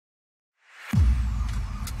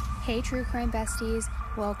Hey True Crime Besties,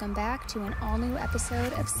 welcome back to an all-new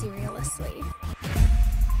episode of Seriously.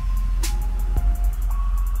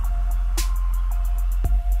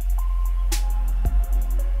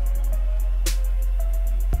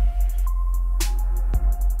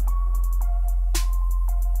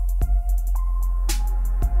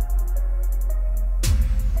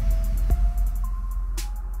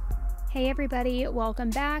 Hey everybody,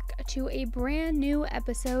 welcome back to a brand new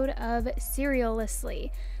episode of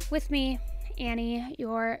Seriously. With me, Annie,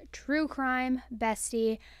 your true crime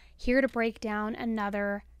bestie, here to break down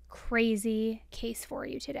another crazy case for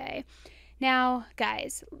you today. Now,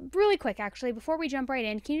 guys, really quick actually, before we jump right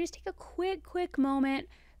in, can you just take a quick moment,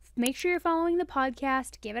 make sure you're following the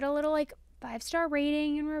podcast, give it a little 5-star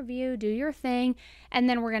rating and review, do your thing, and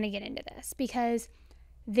then we're going to get into this because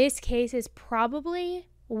this case is probably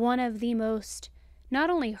one of the most not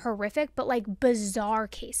only horrific but bizarre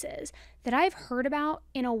cases that I've heard about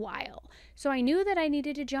in a while. So I knew that I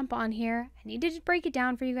needed to jump on here. I needed to break it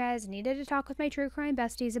down for you guys. I needed to talk with my true crime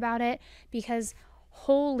besties about it because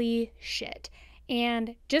holy shit.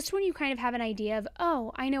 And just when you kind of have an idea of,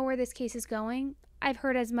 oh, I know where this case is going, I've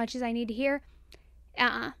heard as much as I need to hear.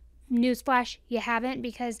 Newsflash, you haven't,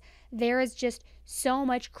 because there is just so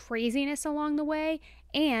much craziness along the way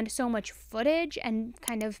and so much footage and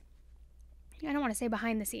kind of, I don't want to say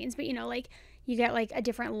behind the scenes, but you get a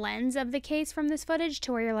different lens of the case from this footage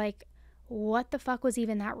to where you're like, what the fuck was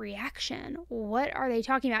even that reaction? What are they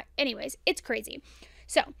talking about? Anyways, it's crazy.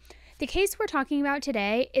 So the case we're talking about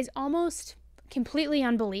today is almost completely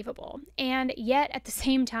unbelievable. And yet at the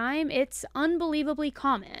same time, it's unbelievably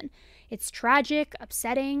common. It's tragic,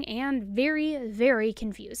 upsetting, and very, very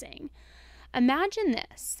confusing. Imagine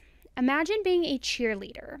this. Imagine being a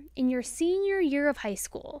cheerleader in your senior year of high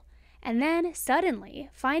school, and then suddenly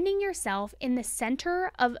finding yourself in the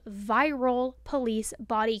center of viral police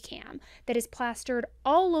body cam that is plastered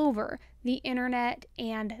all over the internet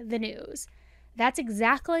and the news. That's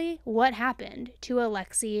exactly what happened to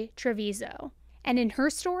Alexee Trevizo. And in her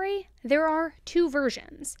story, there are two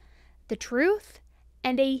versions: the truth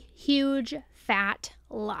and a huge fat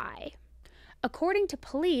lie. According to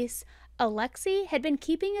police, Alexee had been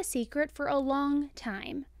keeping a secret for a long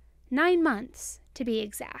time, 9 months to be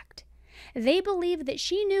exact. They believed that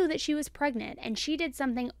she knew that she was pregnant and she did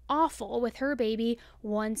something awful with her baby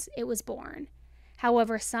once it was born.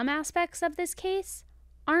 However, some aspects of this case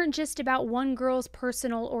aren't just about one girl's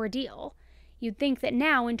personal ordeal. You'd think that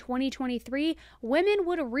now in 2023, women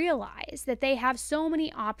would realize that they have so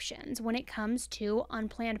many options when it comes to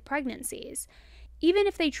unplanned pregnancies, even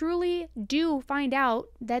if they truly do find out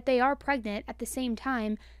that they are pregnant at the same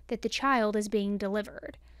time that the child is being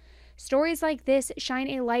delivered. Stories like this shine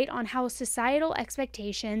a light on how societal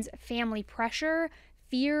expectations, family pressure,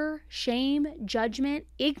 fear, shame, judgment,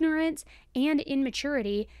 ignorance, and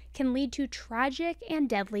immaturity can lead to tragic and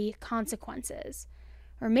deadly consequences.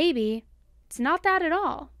 Or maybe it's not that at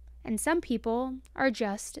all, and some people are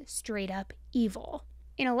just straight up evil.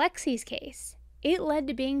 In Alexee's case, it led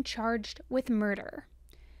to being charged with murder.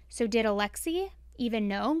 So did Alexee even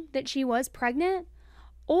know that she was pregnant?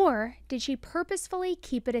 Or did she purposefully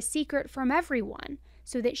keep it a secret from everyone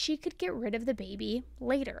so that she could get rid of the baby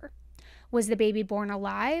later? Was the baby born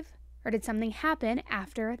alive, or did something happen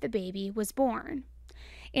after the baby was born?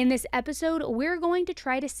 In this episode, we're going to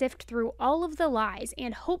try to sift through all of the lies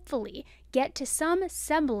and hopefully get to some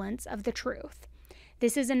semblance of the truth.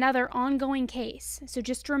 This is another ongoing case, so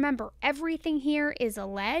just remember everything here is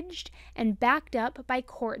alleged and backed up by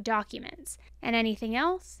court documents, and anything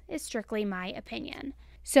else is strictly my opinion.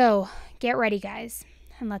 So get ready, guys,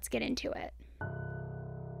 and let's get into it.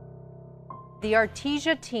 The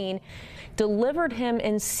Artesia teen delivered him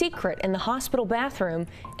in secret in the hospital bathroom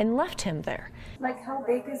and left him there. How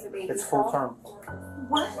big is the baby? It's full term.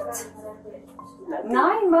 What?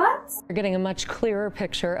 9 months? We're getting a much clearer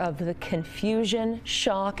picture of the confusion,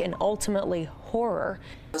 shock, and ultimately horror.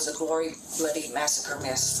 It was a gory, bloody massacre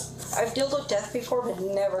mess. I've dealt with death before, but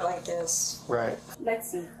never like this. Right.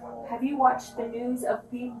 Lexi, have you watched the news of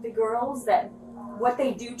the girls, that what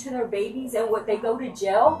they do to their babies and what they go to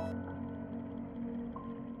jail?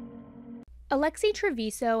 Alexee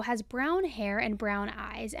Trevizo has brown hair and brown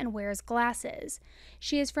eyes and wears glasses.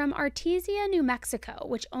 She is from Artesia, New Mexico,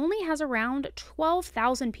 which only has around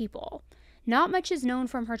 12,000 people. Not much is known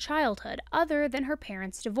from her childhood other than her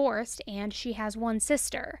parents divorced, and she has one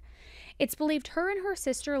sister. It's believed her and her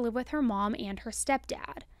sister live with her mom and her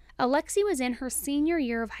stepdad. Alexee was in her senior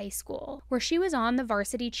year of high school, where she was on the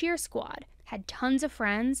varsity cheer squad, had tons of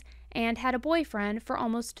friends, and had a boyfriend for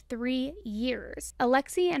almost 3 years.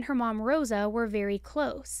 Alexee and her mom Rosa were very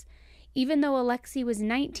close. Even though Alexee was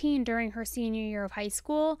 19 during her senior year of high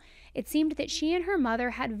school, it seemed that she and her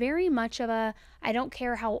mother had very much of a I don't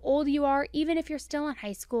care how old you are, even if you're still in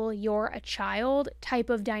high school, you're a child type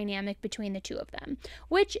of dynamic between the two of them,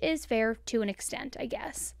 which is fair to an extent, I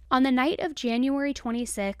guess. On the night of January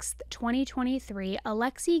 26th, 2023,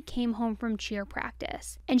 Alexee came home from cheer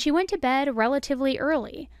practice, and she went to bed relatively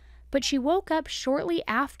early, but she woke up shortly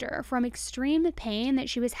after from extreme pain that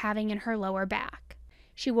she was having in her lower back.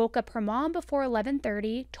 She woke up her mom before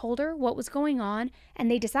 11:30, told her what was going on, and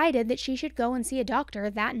they decided that she should go and see a doctor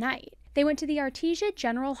that night. They went to the Artesia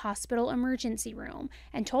General Hospital emergency room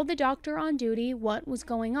and told the doctor on duty what was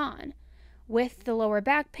going on. With the lower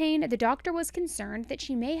back pain, the doctor was concerned that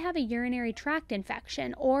she may have a urinary tract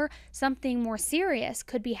infection or something more serious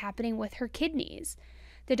could be happening with her kidneys.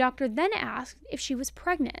 The doctor then asked if she was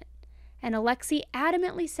pregnant, and Alexee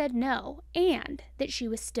adamantly said no and that she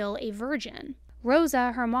was still a virgin.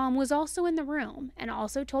 Rosa, her mom, was also in the room and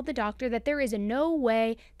also told the doctor that there is no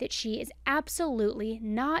way that she is absolutely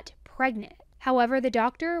not pregnant. However, the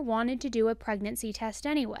doctor wanted to do a pregnancy test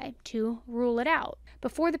anyway to rule it out.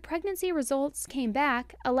 Before the pregnancy results came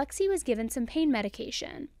back, Alexee was given some pain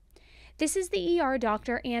medication. This is the ER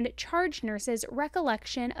doctor and charge nurse's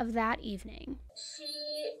recollection of that evening.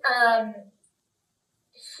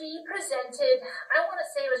 She presented, I want to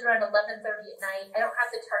say it was around 11:30 at night. I don't have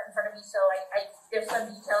the chart in front of me, so there's some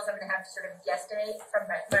details I'm going to have to sort of guesstimate from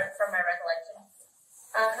my recollection.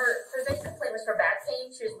 Her main complaint was for back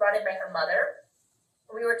pain. She was brought in by her mother.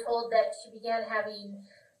 We were told that she began having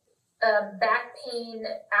back pain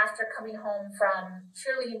after coming home from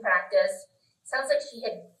cheerleading practice. Sounds like she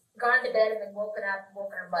had gone to bed and then woken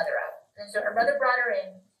her mother up. And so her mother brought her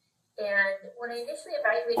in. And when I initially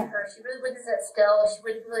evaluated her, she really wouldn't sit still. She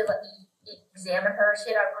wouldn't really let me examine her. She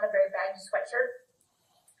had on a very baggy sweatshirt.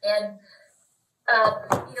 And, a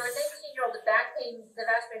 19-year-old with back pain, the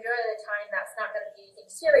vast majority of the time, that's not going to be anything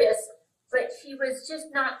serious. But she was just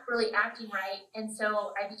not really acting right. And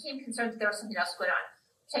so I became concerned that there was something else going on,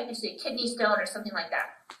 potentially a kidney stone or something like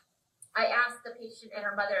that. I asked the patient and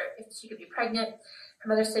her mother if she could be pregnant. Her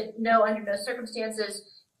mother said, no, under no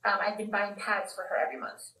circumstances. I've been buying pads for her every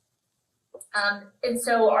month. And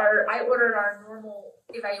so I ordered our normal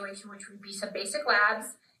evaluation, which would be some basic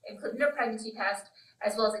labs, including a pregnancy test,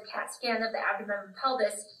 as well as a CAT scan of the abdomen and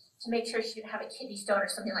pelvis to make sure she didn't have a kidney stone or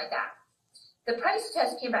something like that. The pregnancy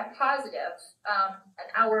test came back positive an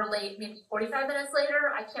hour late, maybe 45 minutes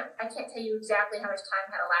later. I can't tell you exactly how much time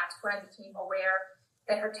had elapsed when I became aware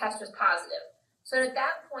that her test was positive. So at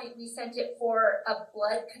that point, we sent it for a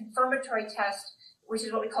blood confirmatory test, which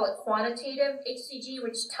is what we call a quantitative HCG,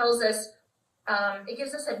 which tells us it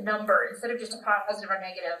gives us a number instead of just a positive or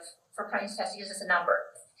negative for pregnancy test. It gives us a number,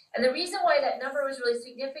 and the reason why that number was really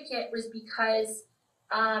significant was because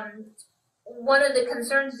one of the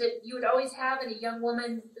concerns that you would always have in a young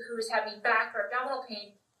woman who is having back or abdominal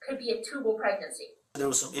pain could be a tubal pregnancy. There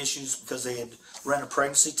were some issues because they had ran a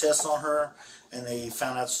pregnancy test on her, and they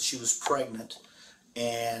found out that she was pregnant,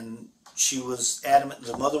 and she was adamant.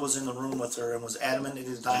 The mother was in the room with her and was adamant and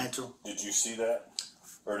denying to. Did you see that?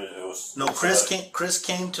 Or did it was No, Chris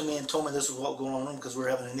came to me and told me this was what was going on in the room because we were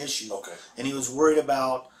having an issue. Okay. And he was worried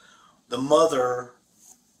about the mother,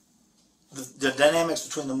 the dynamics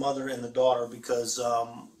between the mother and the daughter, because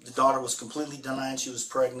the daughter was completely denying she was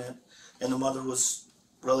pregnant, and the mother was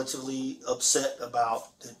relatively upset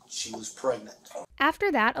about that she was pregnant.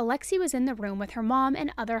 After that, Alexee was in the room with her mom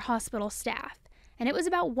and other hospital staff, and it was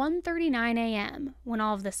about 1:39 a.m. when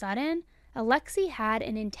all of a sudden, Alexee had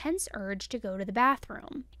an intense urge to go to the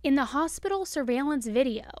bathroom. In the hospital surveillance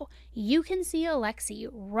video, you can see Alexee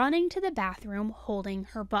running to the bathroom holding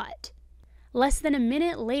her butt. Less than a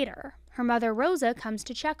minute later, her mother Rosa comes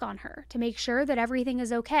to check on her to make sure that everything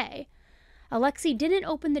is okay. Alexee didn't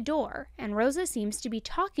open the door, and Rosa seems to be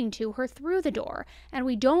talking to her through the door, and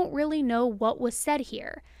we don't really know what was said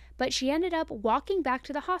here, but she ended up walking back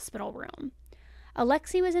to the hospital room.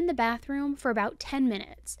 Alexee was in the bathroom for about 10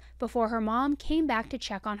 minutes before her mom came back to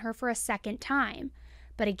check on her for a second time.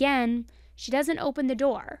 But again, she doesn't open the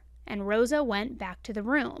door, and Rosa went back to the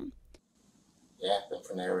room. Yeah, then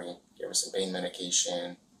from there we gave her some pain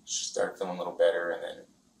medication. She started feeling a little better, and then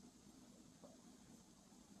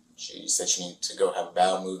she said she needed to go have a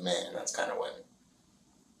bowel movement, and that's kind of when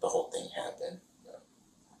the whole thing happened.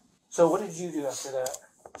 So what did you do after that?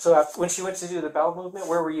 So when she went to do the bowel movement,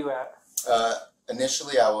 where were you at?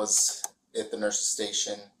 Initially, I was at the nurse's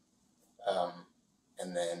station,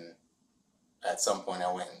 and then at some point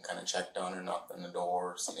I went and kind of checked on her, knocked on the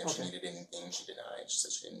door, seen if she needed anything. She denied. She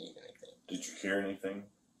said she didn't need anything. Did you hear anything?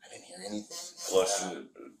 I didn't hear anything. Flushing,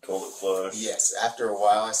 toilet flush? Yes. After a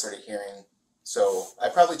while, I started hearing. So I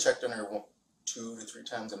probably checked on her 2 to 3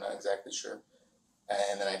 times. I'm not exactly sure.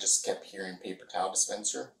 And then I just kept hearing paper towel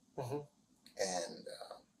dispenser and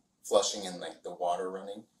flushing and like the water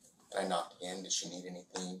running. And I knocked again. Did she need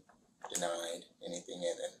anything? Denied anything.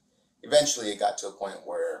 And then eventually it got to a point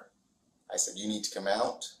where I said, "You need to come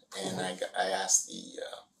out." And I asked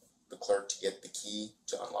the clerk to get the key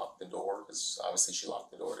to unlock the door, because obviously she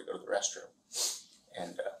locked the door to go to the restroom.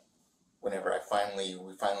 And whenever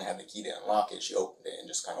we finally had the key to unlock it, she opened it and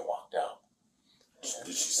just kind of walked out.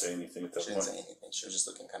 Did she say anything at that point? She didn't say anything. She was just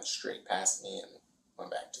looking kind of straight past me and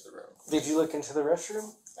went back to the room. Did you look into the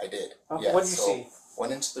restroom? I did. Okay. Yeah, What did you see?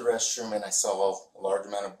 Went into the restroom and I saw a large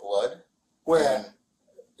amount of blood. Where And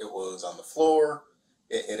it was on the floor.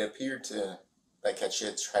 It appeared to, like, she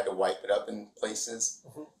had tried to wipe it up in places.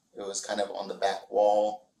 It was kind of on the back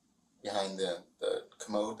wall behind the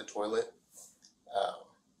commode, the toilet.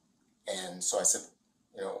 And so I said,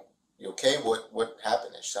 "You okay? What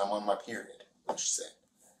happened?" And she said, "I'm on my period," what she said.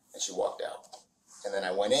 And she walked out. And then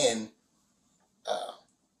I went in,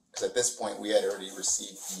 because at this point we had already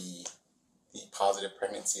received the positive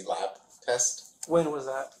pregnancy lab test. When was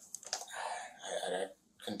that? I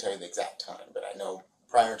couldn't tell you the exact time, but I know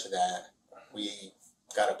prior to that, we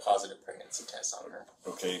got a positive pregnancy test on her.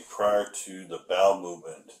 Okay, prior to the bowel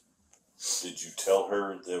movement, did you tell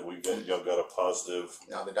her that y'all got a positive?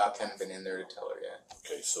 No, the doc hadn't been in there to tell her yet.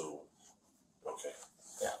 Okay, so, okay.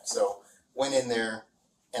 Yeah, so went in there,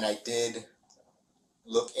 and I did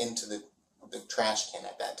look into the trash can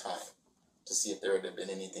at that time to see if there had been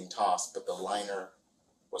anything tossed, but the liner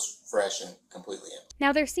was fresh and completely empty.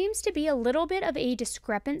 Now, there seems to be a little bit of a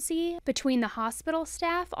discrepancy between the hospital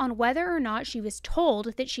staff on whether or not she was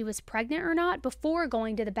told that she was pregnant or not before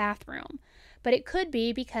going to the bathroom. But it could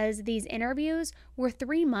be because these interviews were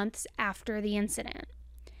 3 months after the incident.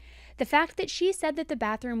 The fact that she said that the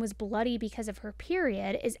bathroom was bloody because of her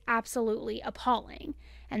period is absolutely appalling,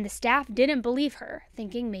 and the staff didn't believe her,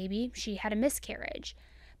 thinking maybe she had a miscarriage.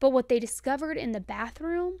 But what they discovered in the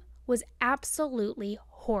bathroom was absolutely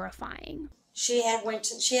horrifying. She had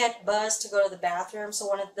buzzed to go to the bathroom, so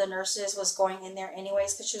one of the nurses was going in there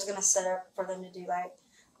anyways because she was going to set up for them to do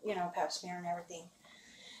pap smear and everything.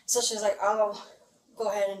 So she was like, "I'll go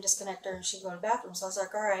ahead and disconnect her and she can go to the bathroom." So I was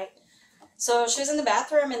like, "All right." So she was in the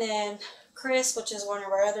bathroom, and then Chris, which is one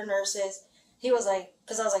of our other nurses, he was like,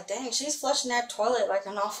 because I was like, "Dang, she's flushing that toilet like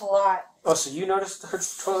an awful lot." Oh, so you noticed her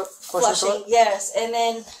flushing? Yes. And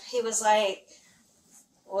then he was like,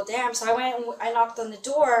 "Well, damn." So I went and I knocked on the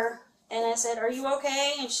door and I said, "Are you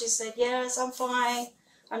okay?" And she said, "Yes, I'm fine.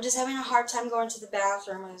 I'm just having a hard time going to the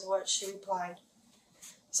bathroom," is what she replied.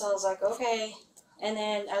 So I was like, "Okay." And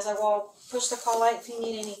then I was like, "Well, push the call light if you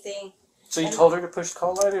need anything." So you told her to push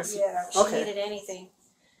call light? If she needed anything.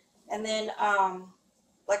 And then,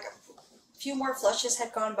 like, a few more flushes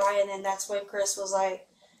had gone by, and then that's when Chris was like,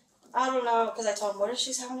 "I don't know," because I told him, "What if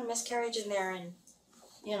she's having a miscarriage in there and,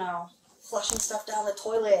 flushing stuff down the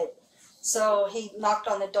toilet?" So he knocked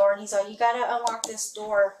on the door, and he's like, "You gotta unlock this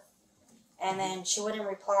door." And then she wouldn't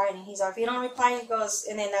reply, and he's like, "If you don't reply," he goes,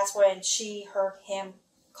 and then that's when she heard him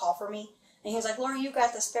call for me. And he was like, "Laura, you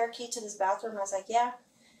got the spare key to this bathroom?" And I was like, "Yeah."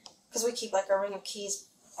 Because we keep like a ring of keys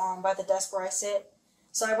by the desk where I sit.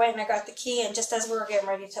 So I went and I got the key, and just as we were getting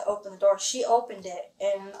ready to open the door, she opened it,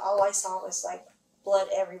 and all I saw was like blood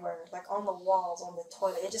everywhere, like on the walls, on the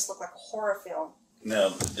toilet. It just looked like a horror film.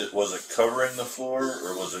 Now, was it covering the floor,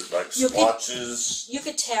 or was it like splotches? You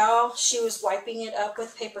could tell she was wiping it up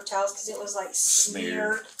with paper towels because it was like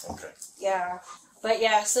smeared. Okay. Yeah. But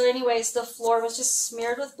yeah, so anyways, the floor was just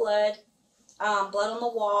smeared with blood. Blood on the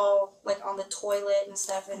wall, like on the toilet and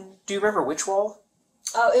stuff. And do you remember which wall?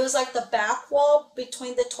 It was like the back wall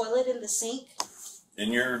between the toilet and the sink.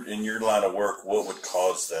 In your line of work, what would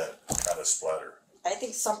cause that kind of splatter? I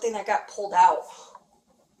think something that got pulled out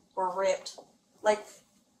or ripped. Like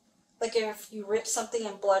if you rip something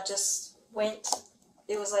and blood just went,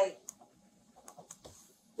 it was like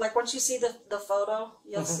once you see the photo,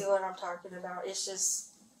 you'll see what I'm talking about. It's just.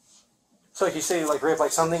 So like you say, like rip,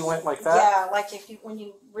 like something went like that? Yeah, like when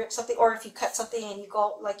you rip something, or if you cut something and you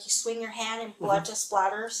go, like you swing your hand and blood just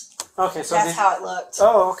splatters. Okay, so that's how it looked.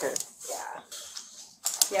 Oh, okay. Yeah.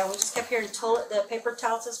 Yeah, we just kept hearing the paper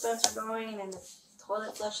towel dispenser going and the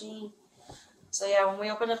toilet flushing. So yeah, when we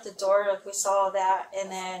opened up the door, like we saw that, and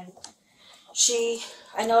then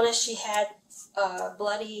I noticed she had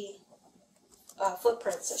bloody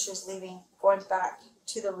footprints that she was leaving, going back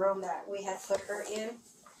to the room that we had put her in.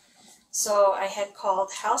 So I had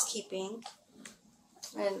called housekeeping,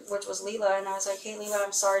 and which was Leela, and I was like, hey Leela,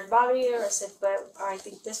 I'm sorry to bother you. I said, but I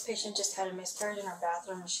think this patient just had a miscarriage in our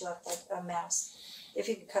bathroom and she left like a mess. If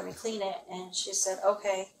you could come and clean it. And she said,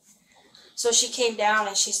 okay. So she came down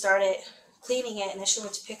and she started cleaning it, and then she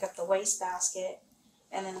went to pick up the wastebasket,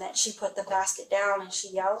 and then that she put the basket down and she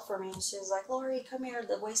yelled for me, and she was like, Lori, come here,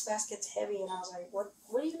 the wastebasket's heavy. And I was like,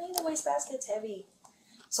 what do you mean the wastebasket's heavy?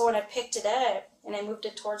 So when I picked it up and I moved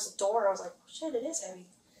it towards the door, I was like, shit, it is heavy.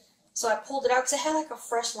 So I pulled it out because it had like a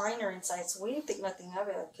fresh liner inside, so we didn't think nothing of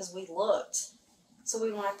it because we looked. So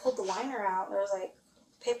when I pulled the liner out, there was like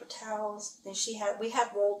paper towels, and we had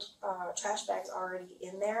rolled trash bags already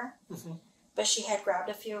in there, but she had grabbed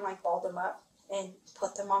a few and like balled them up and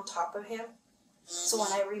put them on top of him. So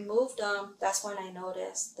when I removed them, that's when I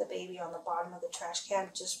noticed the baby on the bottom of the trash can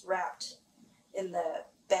just wrapped in the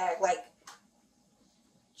bag. Like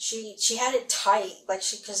she had it tight, like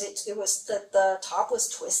because it was the top was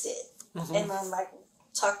twisted and then like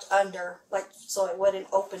tucked under, like so it wouldn't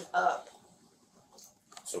open up.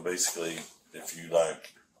 So basically, if you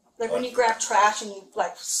like when you grab trash and you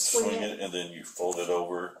like swing it and then you fold it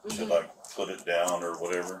over to like put it down or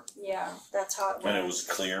whatever. Yeah, that's how it went. And it was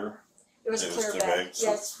clear. It was a clear bag.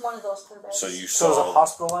 Yeah, it's one of those clear bags. So you So it was a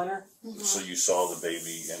hospital liner? So you saw the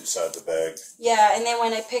baby inside the bag. Yeah, and then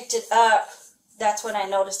when I picked it up, that's when I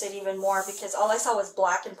noticed it even more, because all I saw was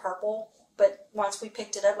black and purple. But once we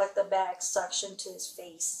picked it up, like the bag suctioned to his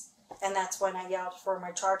face. And that's when I yelled for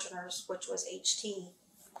my charge nurse, which was HT.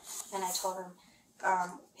 And I told him,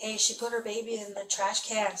 hey, she put her baby in the trash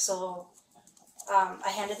can. So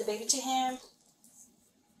I handed the baby to him.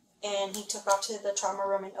 And he took off to the trauma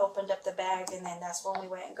room and opened up the bag. And then that's when we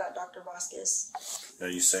went and got Dr. Vasquez. Now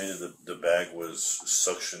you say that the bag was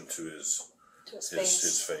suctioned to his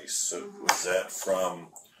face. So was that from?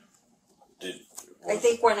 I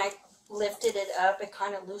think when I lifted it up, it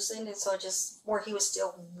kind of loosened, and so it just where he was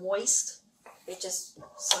still moist, it just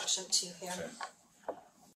suctioned to him. Okay.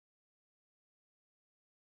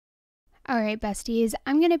 All right, besties,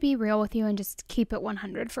 I'm going to be real with you and just keep it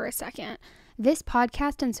 100 for a second. This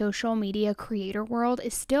podcast and social media creator world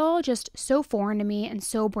is still just so foreign to me and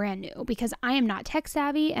so brand new because I am not tech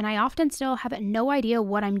savvy and I often still have no idea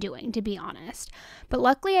what I'm doing, to be honest. But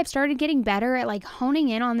luckily I've started getting better at like honing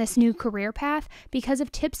in on this new career path because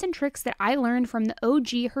of tips and tricks that I learned from the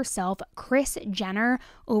OG herself, Kris Jenner,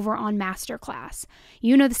 over on Masterclass.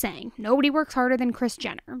 You know the saying, nobody works harder than Kris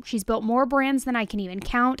Jenner. She's built more brands than I can even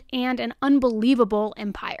count and an unbelievable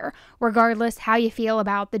empire. Regardless how you feel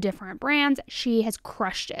about the different brands, she has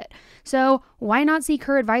crushed it. So why not seek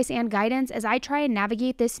her advice and guidance as I try and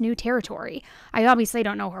navigate this new territory? I obviously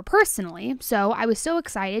don't know her personally, so I was so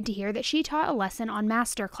excited to hear that she taught a lesson on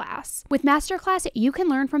Masterclass. With Masterclass, you can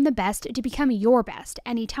learn from the best to become your best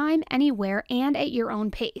anytime, anywhere, and at your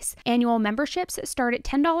own pace. Annual memberships start at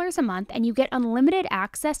 $10 a month, and you get unlimited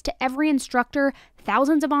access to every instructor,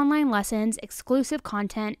 thousands of online lessons, exclusive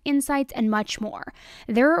content, insights, and much more.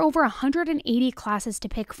 There are over 180 classes to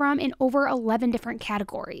pick from in over 11 different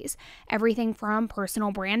categories. Everything from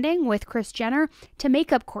personal branding with Kris Jenner to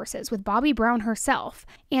makeup courses with Bobbi Brown herself.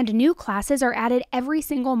 And new classes are added every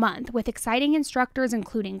single month with exciting instructors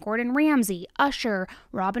including Gordon Ramsay, Usher,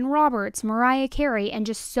 Robin Roberts, Mariah Carey, and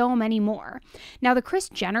just so many more. Now, the Kris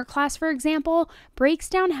Jenner class, for example, breaks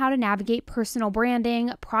down how to navigate personal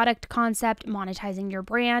branding, product concept, monetizing your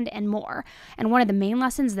brand, and more. And one of the main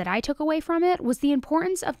lessons that I took away from it was the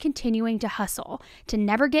importance of continuing to hustle, to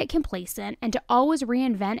never get complacent, and to always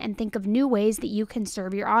reinvent and think of new ways that you can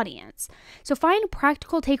serve your audience. So find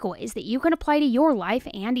practical takeaways that you can apply to your life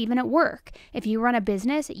and even at work. If you run a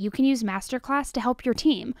business, you can use Masterclass to help your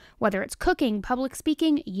team. Whether it's cooking, public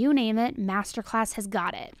speaking, you name it, Masterclass has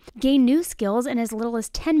got it. Gain new skills in as little as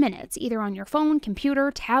 10 minutes, either on your phone,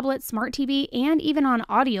 computer, tablet, smart TV, and even on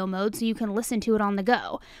audio mode so you can listen to it on the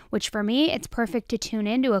go, which for me, it's perfect to tune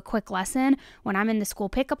into a quick lesson when I'm in the school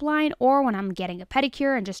pickup line or when I'm getting a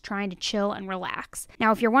pedicure and just trying to chill and relax.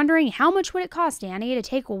 Now, if you're wondering how much would it cost, Annie, to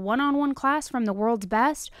take a one-on-one class from the world's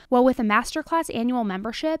best, well, with a Masterclass annual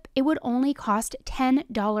membership, it would only cost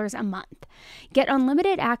 $10 a month. Get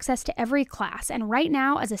unlimited access to every class, and right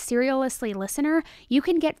now, as a Serialously listener, you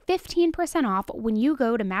can get 15% off when you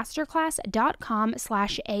go to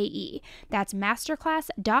masterclass.com/AE. That's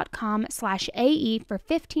masterclass.com/AE for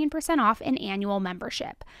 15% off an annual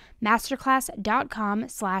membership.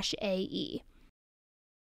 Masterclass.com/AE.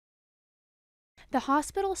 The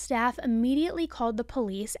hospital staff immediately called the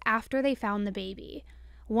police after they found the baby.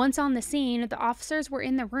 Once on the scene, the officers were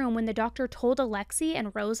in the room when the doctor told Alexee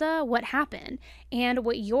and Rosa what happened, and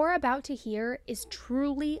what you're about to hear is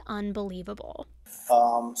truly unbelievable.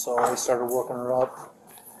 So we started working her up,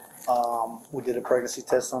 We did a pregnancy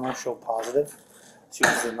test on her, showed positive. She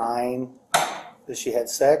was denying that she had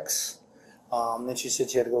sex. Then she said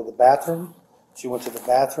she had to go to the bathroom. She went to the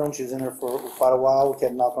bathroom. She was in there for quite a while. We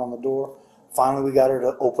kept knocking on the door. Finally, we got her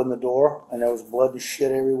to open the door, and there was blood and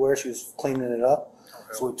shit everywhere. She was cleaning it up.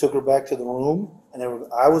 So we took her back to the room, and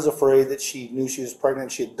I was afraid that she knew she was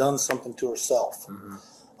pregnant. She had done something to herself.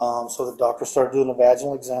 So the doctor started doing a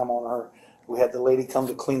vaginal exam on her. We had the lady come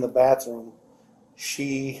to clean the bathroom.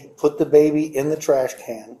 She put the baby in the trash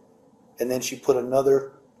can, and then she put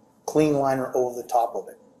another clean liner over the top of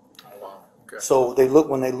it. So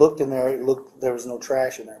when they looked in there, there was no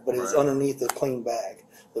trash in there, but it was underneath the clean bag.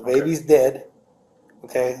 The baby's dead.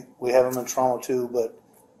 Okay, we have him in trauma too, but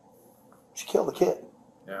she killed the kid.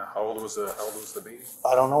 Yeah. How old was the baby?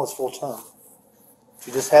 I don't know. It's full term.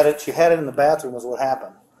 She just had it. She had it in the bathroom. Was what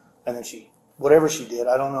happened, and then whatever she did,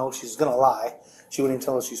 I don't know. She's gonna lie. She wouldn't even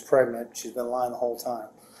tell us she's pregnant. She's been lying the whole time.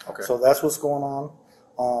 Okay. So that's what's going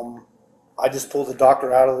on. I just pulled the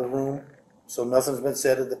doctor out of the room, so nothing's been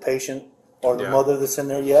said to the patient or the mother that's in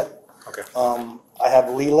there yet. Okay. I have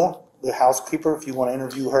Leela, the housekeeper, if you want to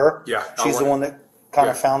interview her. Yeah. She's the one that kind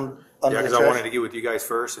of found under the because I trash. wanted to get with you guys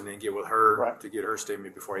first and then get with her to get her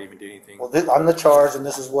statement before I even did anything. Well, I'm the charge, and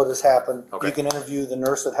this is what has happened. Okay. You can interview the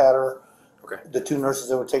nurse that had her, the two nurses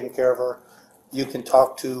that were taking care of her. You can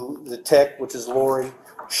talk to the tech, which is Lori.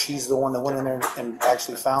 She's the one that went in there and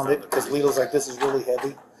actually found it, because Leela's like, this is really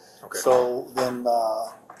heavy. Okay. So then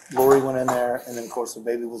Lori went in there, and then of course the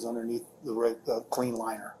baby was underneath the clean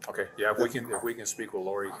liner. Okay. Yeah. If we can speak with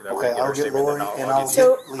Lori, that Okay, way I'll her get statement, Lori then and I'll I'll get get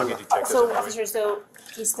I'll Leela. get detectives. So, officer, so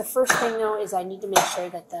the first thing though is I need to make sure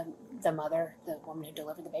that the mother, the woman who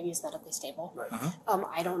delivered the baby, is medically stable.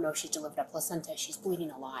 I don't know if she's delivered a placenta. She's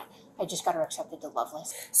bleeding a lot. I just got her accepted to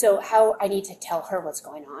Loveless. So I need to tell her what's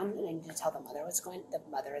going on, and I need to tell the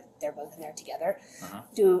mother they're both in there together.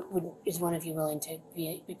 Is one of you willing to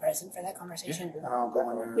be present for that conversation? And I'll go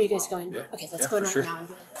in there. Are you guys going? Yeah. Okay, let's Yeah, go for right sure. now.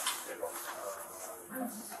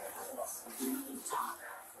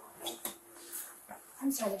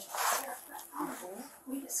 I'm sorry,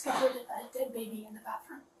 we discovered a dead baby in the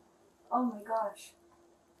bathroom. Oh my gosh.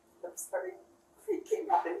 I'm sorry. I came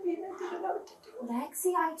out and I didn't know what to do.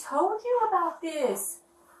 Lexi, I told you about this.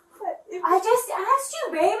 But it I just asked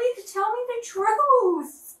you, baby, to tell me the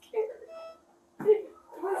truth. it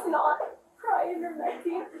was not crying or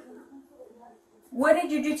nothing. What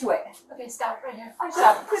did you do to it? Okay, stop right here. I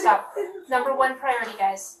Stop. just Stop. put it- Number one priority,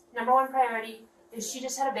 guys. Number one priority is she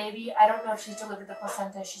just had a baby. I don't know if she's delivered the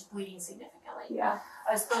placenta. She's bleeding significantly. Yeah.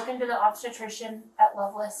 I've spoken to the obstetrician at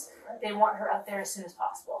Loveless. They want her out there as soon as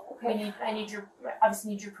possible. Okay. I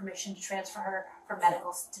obviously need your permission to transfer her for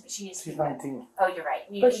medical. She needs to She's be 19. Oh, you're right.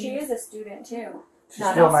 But she is a student too. She's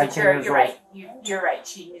No, still so 19 you're years old. right. You're right.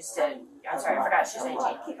 She needs to. I'm sorry, I forgot she's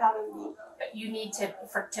 19. Keep out of me. But you need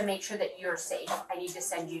to make sure that you're safe. I need to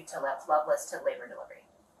send you to Loveless to labor and delivery.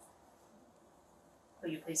 Will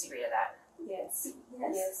you please agree to that? Yes.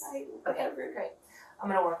 Yes. Okay, great. I'm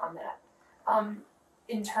gonna work on that.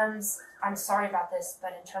 In terms, I'm sorry about this,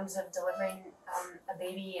 but in terms of delivering a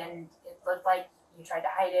baby and it looked like you tried to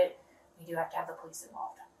hide it, we do have to have the police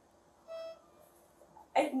involved.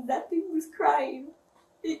 And nothing was crying.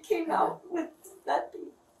 It came out with nothing.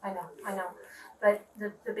 I know. But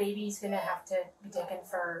the baby's gonna have to be taken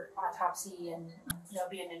for autopsy and there'll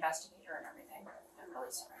be an investigator and everything. I'm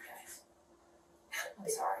really sorry, guys. I'm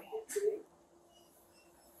sorry.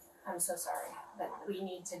 I'm so sorry. But we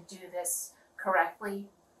need to do this correctly.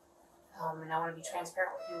 And I want to be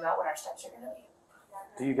transparent with you about what our steps are gonna be.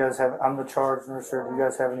 Do you guys have? I'm the charge nurse here. Do you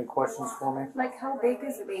guys have any questions for me? Like, how big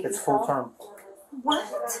is the baby? It's full term. What?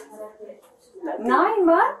 9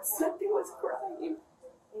 months? Nothing was crying.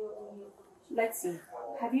 Lexi,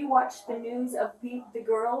 have you watched the news of the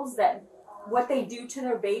girls that what they do to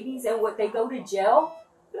their babies and what they go to jail?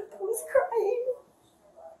 Nothing was crying.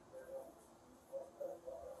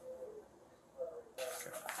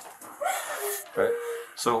 Okay.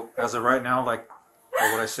 So as of right now, like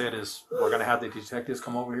what I said is, we're gonna have the detectives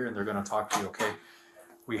come over here and they're gonna talk to you. Okay.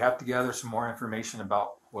 We have to gather some more information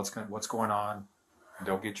about what's going on.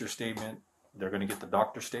 They'll get your statement. They're gonna get the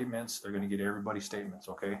doctor's statements. They're gonna get everybody's statements.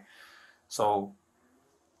 Okay. So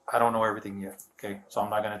I don't know everything yet. Okay. So I'm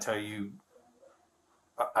not gonna tell you.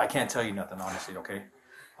 I can't tell you nothing, honestly. Okay.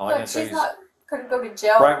 All I can say is, Couldn't go to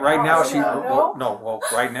jail. right now she No.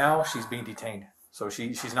 right now she's being detained. So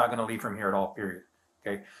she's not gonna leave from here at all. Period.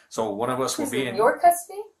 Okay. So one of us will be in your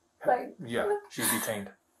custody? Like, yeah, she's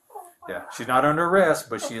detained. Yeah, she's not under arrest,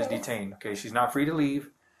 but she is detained. Okay, she's not free to leave.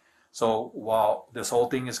 So while this whole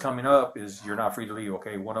thing is coming up, you're not free to leave.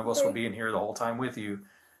 Okay, one of us will be in here the whole time with you,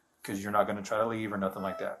 because you're not going to try to leave or nothing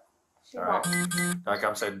like that. All right. Like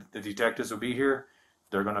I'm saying, the detectives will be here.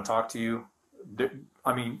 They're going to talk to you.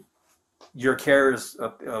 I mean, your care is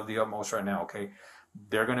of the utmost right now, okay?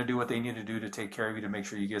 They're going to do what they need to do to take care of you, to make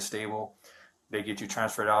sure you get stable. They get you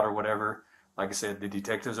transferred out or whatever. Like I said, the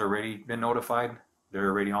detectives are already been notified. They're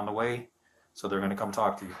already on the way. So they're going to come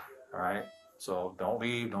talk to you, all right? So don't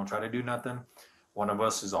leave. Don't try to do nothing. One of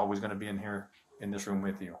us is always going to be in here in this room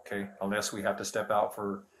with you, okay? Unless we have to step out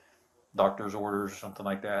for doctor's orders or something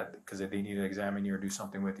like that, because they need to examine you or do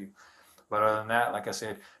something with you. But other than that, like I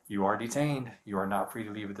said, you are detained. You are not free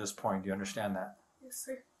to leave at this point. Do you understand that? Yes,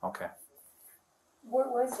 sir. Okay. Where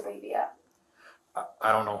was the baby at?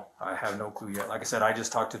 I don't know. I have no clue yet. Like I said, I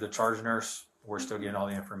just talked to the charge nurse. We're still getting all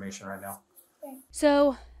the information right now.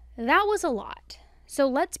 So that was a lot. So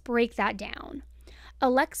let's break that down.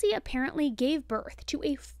 Alexee apparently gave birth to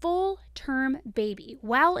a full-term baby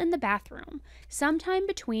while in the bathroom, sometime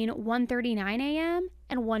between 1:39 a.m.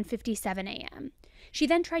 and 1:57 a.m. She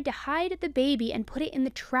then tried to hide the baby and put it in the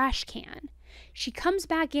trash can. She comes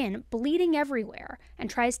back in, bleeding everywhere, and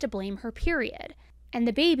tries to blame her period. And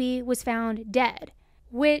the baby was found dead,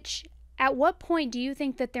 which, at what point do you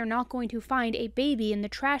think that they're not going to find a baby in the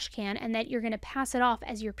trash can and that you're going to pass it off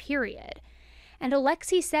as your period? And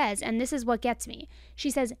Alexee says, and this is what gets me, she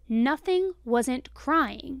says, nothing wasn't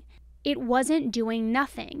crying. It wasn't doing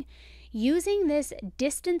nothing. Using this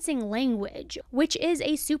distancing language, which is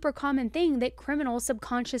a super common thing that criminals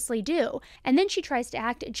subconsciously do. And then she tries to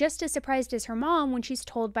act just as surprised as her mom when she's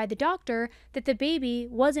told by the doctor that the baby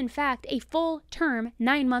was in fact a full-term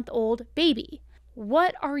 9-month-old baby.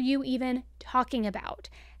 What are you even talking about?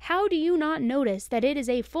 How do you not notice that it is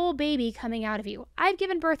a full baby coming out of you? I've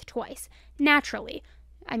given birth twice, naturally.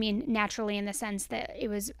 I mean, naturally in the sense that it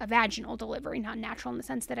was a vaginal delivery, not natural in the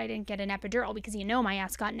sense that I didn't get an epidural, because you know my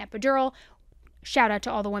ass got an epidural. Shout out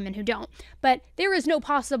to all the women who don't. But there is no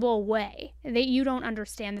possible way that you don't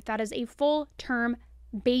understand that that is a full-term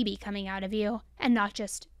baby coming out of you and not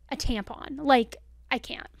just a tampon. Like, I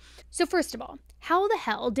can't. So first of all, how the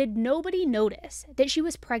hell did nobody notice that she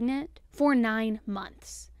was pregnant for 9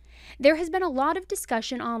 months? There has been a lot of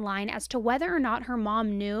discussion online as to whether or not her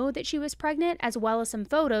mom knew that she was pregnant, as well as some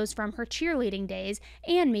photos from her cheerleading days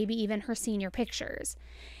and maybe even her senior pictures.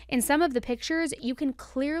 In some of the pictures, you can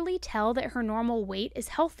clearly tell that her normal weight is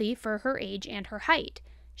healthy for her age and her height.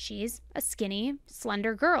 She's a skinny,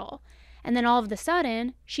 slender girl. And then all of a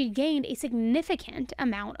sudden, she gained a significant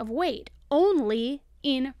amount of weight, only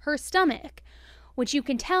in her stomach, which you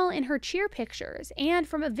can tell in her cheer pictures and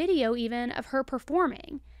from a video even of her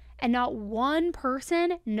performing. And not one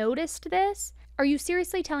person noticed this? Are you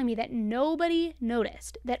seriously telling me that nobody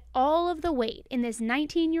noticed that all of the weight in this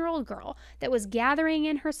 19-year-old girl that was gathering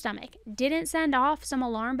in her stomach didn't send off some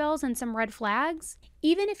alarm bells and some red flags?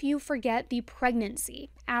 Even if you forget the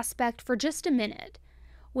pregnancy aspect for just a minute,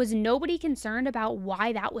 was nobody concerned about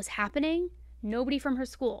why that was happening? Nobody from her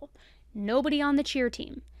school, nobody on the cheer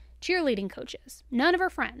team, cheerleading coaches, none of her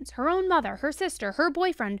friends, her own mother, her sister, her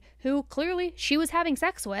boyfriend, who clearly she was having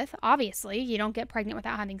sex with. Obviously, you don't get pregnant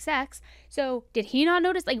without having sex. So did he not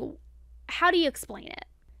notice? Like, how do you explain it?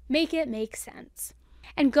 Make it make sense.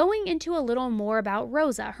 And going into a little more about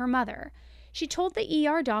Rosa, her mother, she told the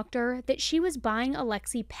ER doctor that she was buying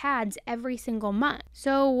Alexee pads every single month.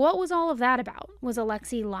 So what was all of that about? Was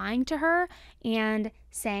Alexee lying to her and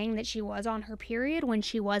saying that she was on her period when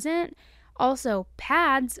she wasn't? Also,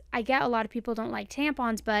 pads, I get a lot of people don't like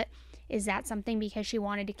tampons, but is that something because she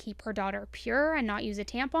wanted to keep her daughter pure and not use a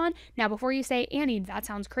tampon? Now, before you say, Annie, that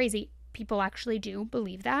sounds crazy, people actually do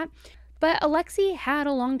believe that. But Alexee had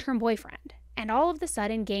a long-term boyfriend, and all of a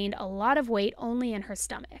sudden gained a lot of weight only in her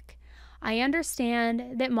stomach. I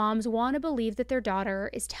understand that moms want to believe that their daughter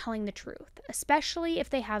is telling the truth, especially if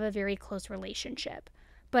they have a very close relationship.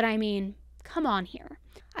 But I mean, come on here.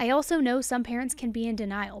 I also know some parents can be in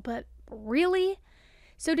denial, but really?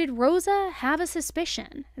 So did Rosa have a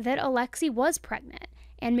suspicion that Alexee was pregnant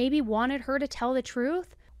and maybe wanted her to tell the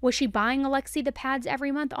truth? Was she buying Alexee the pads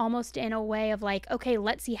every month almost in a way of like, okay,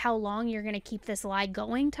 let's see how long you're going to keep this lie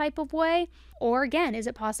going type of way? Or again, is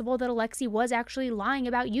it possible that Alexee was actually lying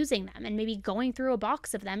about using them and maybe going through a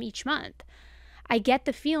box of them each month? I get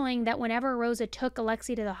the feeling that whenever Rosa took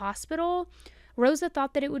Alexee to the hospital, Rosa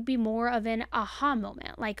thought that it would be more of an aha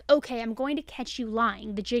moment, like, okay, I'm going to catch you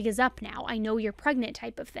lying, the jig is up now, I know you're pregnant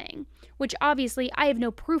type of thing, which obviously I have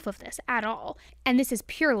no proof of this at all, and this is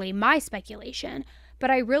purely my speculation, but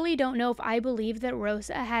I really don't know if I believe that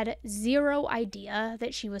Rosa had zero idea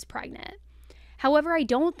that she was pregnant. However, I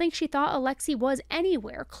don't think she thought Alexee was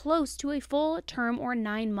anywhere close to a full-term or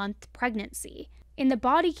 9-month pregnancy. In the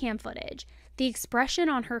body cam footage, the expression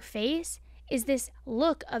on her face is this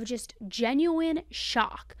look of just genuine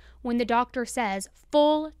shock when the doctor says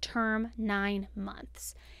full term 9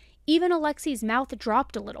 months. Even Alexee's mouth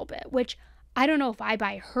dropped a little bit, which I don't know if I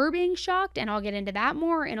buy her being shocked, and I'll get into that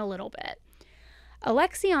more in a little bit.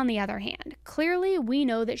 Alexee, on the other hand, clearly we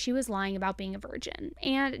know that she was lying about being a virgin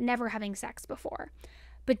and never having sex before.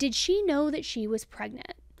 But did she know that she was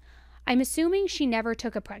pregnant? I'm assuming she never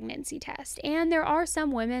took a pregnancy test, and there are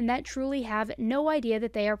some women that truly have no idea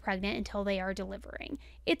that they are pregnant until they are delivering.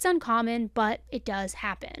 It's uncommon, but it does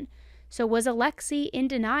happen. So was Alexee in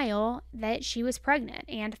denial that she was pregnant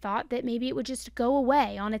and thought that maybe it would just go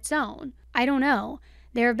away on its own? I don't know.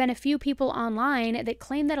 There have been a few people online that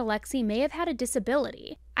claim that Alexee may have had a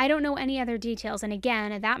disability. I don't know any other details, and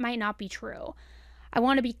again, that might not be true. I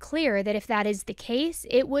want to be clear that if that is the case,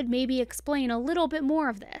 it would maybe explain a little bit more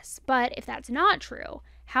of this. But if that's not true,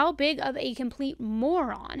 how big of a complete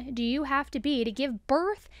moron do you have to be to give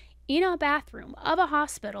birth in a bathroom of a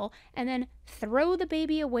hospital and then throw the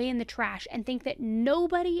baby away in the trash and think that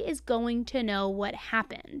nobody is going to know what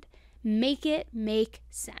happened? Make it make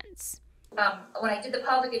sense. When I did the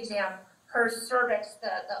pelvic exam, her cervix, the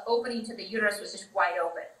opening to the uterus was just wide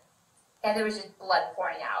open. And there was just blood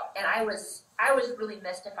pouring out. And I was really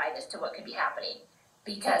mystified as to what could be happening,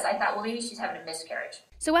 because I thought, well, maybe she's having a miscarriage.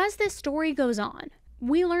 So as this story goes on,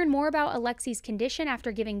 we learn more about Alexee's condition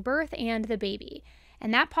after giving birth and the baby.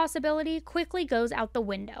 And that possibility quickly goes out the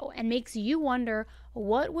window and makes you wonder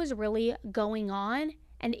what was really going on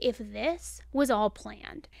and if this was all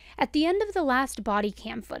planned. At the end of the last body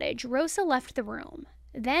cam footage, Rosa left the room.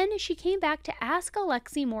 Then she came back to ask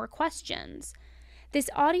Alexee more questions. This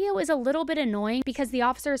audio is a little bit annoying because the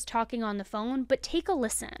officer is talking on the phone, but take a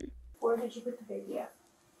listen. Where did you put the baby at?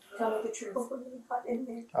 Tell me the truth.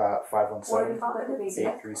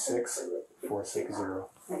 517-836-460.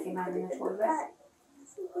 That came out in the toilet bag?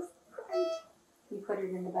 You put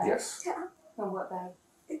it in the bag? Yes. In what bag?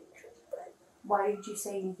 Why did you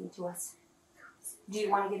say anything to us? Do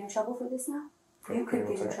you want to get in trouble for this now? You could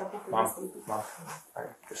get in trouble for this, baby. Mom,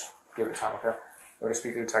 just give it time, okay? I'm going to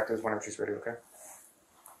speak to the detectives whenever she's ready, okay?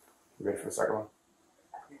 You ready for the second one?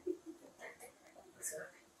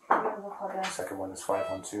 The second one is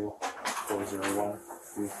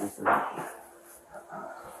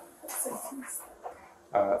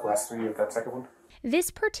 512-401-333. Last three of that second one?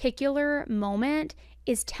 This particular moment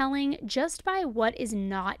is telling just by what is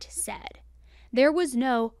not said. There was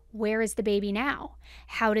no, where is the baby now?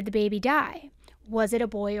 How did the baby die? Was it a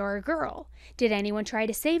boy or a girl? Did anyone try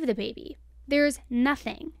to save the baby? There's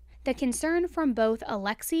nothing. The concern from both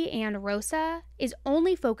Alexee and Rosa is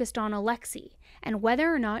only focused on Alexee and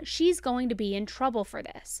whether or not she's going to be in trouble for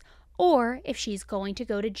this, or if she's going to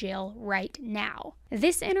go to jail right now.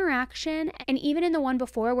 This interaction, and even in the one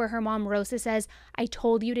before where her mom Rosa says, I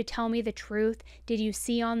told you to tell me the truth, did you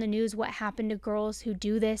see on the news what happened to girls who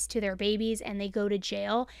do this to their babies and they go to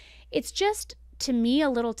jail? It's just, to me, a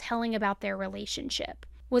little telling about their relationship.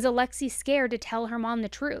 Was Alexee scared to tell her mom the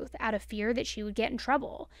truth out of fear that she would get in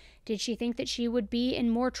trouble? Did she think that she would be in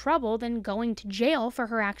more trouble than going to jail for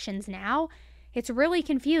her actions now? It's really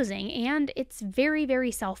confusing, and it's very, very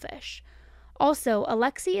selfish. Also,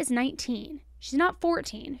 Alexee is 19. She's not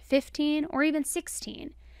 14, 15, or even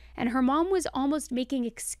 16. And her mom was almost making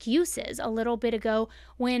excuses a little bit ago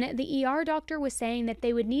when the ER doctor was saying that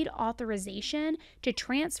they would need authorization to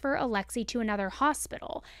transfer Alexee to another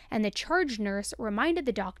hospital. And the charge nurse reminded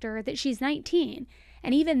the doctor that she's 19.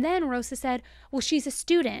 And even then, Rosa said, well, she's a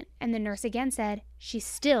student. And the nurse again said, she's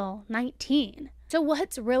still 19. So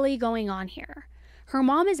what's really going on here? Her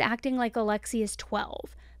mom is acting like Alexee is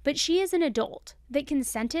 12, but she is an adult that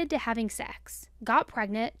consented to having sex, got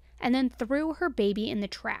pregnant, and then threw her baby in the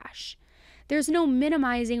trash. There's no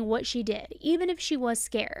minimizing what she did, even if she was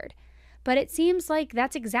scared. But it seems like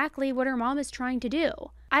that's exactly what her mom is trying to do.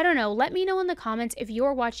 I don't know, let me know in the comments if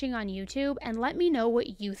you're watching on YouTube and let me know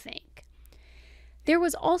what you think. There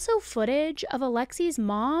was also footage of Alexee's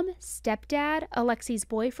mom, stepdad, Alexee's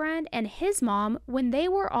boyfriend, and his mom when they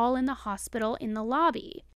were all in the hospital in the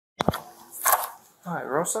lobby. Hi,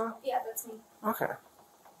 Rosa? Yeah, that's me. Okay.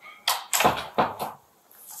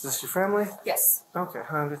 Is this your family? Yes. Okay.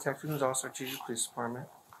 Hi, I'm Detective Gonzalez, Artesia Police Department.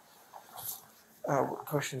 What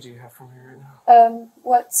questions do you have for me right now?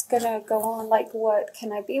 What's gonna go on? Like, what,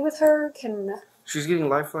 can I be with her? She's getting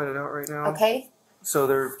life flighted out right now. Okay. So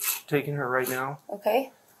they're taking her right now.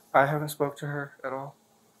 Okay. I haven't spoke to her at all.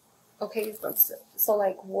 Okay, so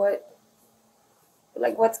like what's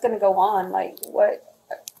gonna go on? Like,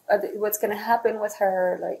 what's gonna happen with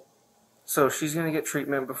her? Like, so she's gonna get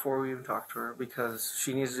treatment before we even talk to her because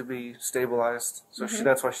she needs to be stabilized. So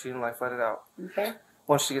that's why she's getting life flighted out. Okay.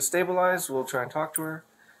 Once she gets stabilized, we'll try and talk to her.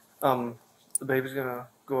 The baby's gonna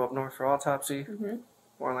go up north for autopsy. Mm-hmm.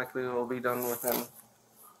 More likely, it'll be done within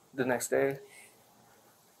the next day.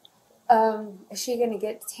 Is she gonna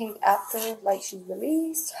get taken after, like, she's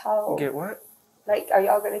released? How? Get what? Like, are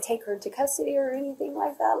y'all gonna take her into custody or anything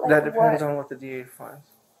like that? Like, That depends on what the DA finds.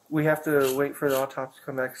 We have to wait for the autopsy to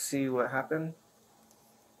come back to see what happened.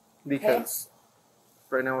 Because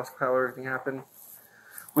right now, with how everything happened,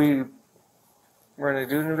 we're going to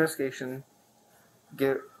do an investigation,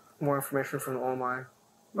 get more information from the OMI,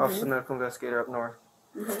 Office of Medical Investigator up north.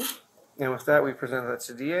 Mm-hmm. And with that, we present that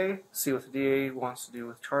to the DA, see what the DA wants to do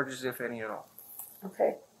with charges, if any at all.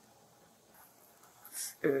 Okay.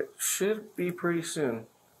 It should be pretty soon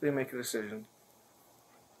they make a decision.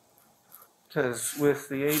 Because with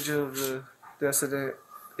the age of the decedent,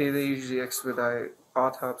 they usually expedite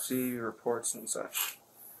autopsy reports and such.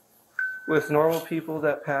 With normal people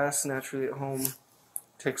that pass naturally at home, it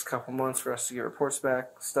takes a couple months for us to get reports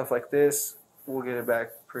back. Stuff like this, we'll get it back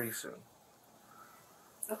pretty soon.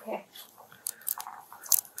 Okay.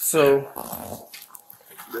 So,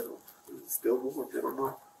 Still moving, they don't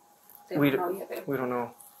know. we don't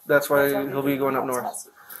know. That's why he'll be going up north.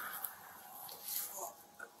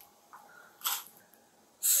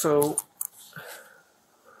 So,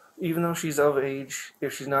 even though she's of age,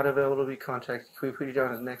 if she's not available to be contacted, can we put you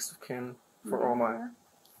down as next of kin for OMI?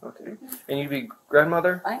 Okay. And you'd be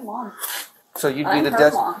grandmother? I'm mom. So you'd be I'm the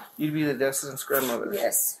her mom. you'd be the decedent's grandmother.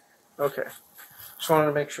 Yes. Okay. Just wanted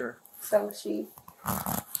to make sure. So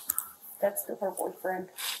that's her boyfriend.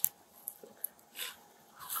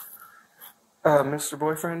 Mr.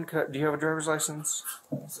 Boyfriend, do you have a driver's license?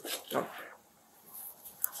 No.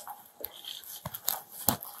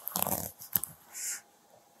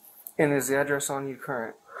 And is the address on you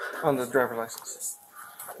current? On the driver's license?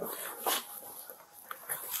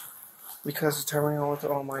 Because determining on what the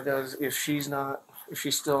OMI does, if she's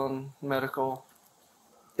still in medical,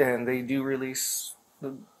 and they do release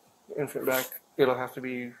the infant back, it'll have to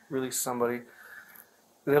be released somebody.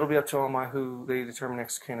 That'll be up to OMI who they determine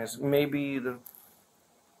next of kin is. Maybe the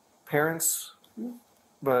parents,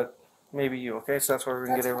 but maybe you, okay? So that's why we're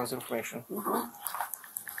going to get everyone's information.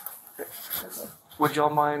 Okay. Would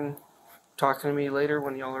y'all mind talking to me later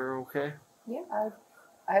when y'all are okay? Yeah,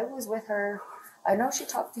 I was with her. I know she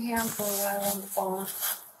talked to him for a while on the phone,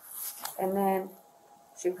 and then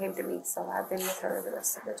she came to me, so I've been with her the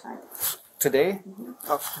rest of the time. Today?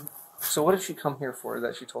 Oh, so what did she come here for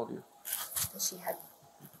that she told you? She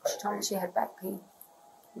told me she had back pain.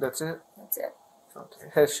 That's it? That's it. Okay.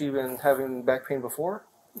 Has she been having back pain before?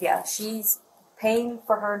 Yeah, pain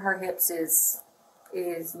for her and her hips is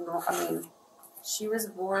no, I mean, she was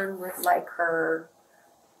born with like her,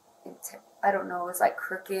 I don't know, it was like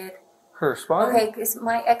crooked. Her spine? Okay, because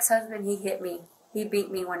my ex-husband, he hit me. He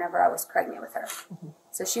beat me whenever I was pregnant with her.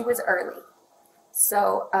 So she was early.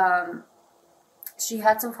 So she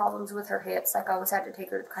had some problems with her hips. Like I always had to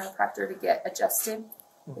take her to the chiropractor to get adjusted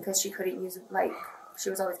because she couldn't use, like,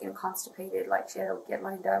 she was always getting constipated. Like she had to get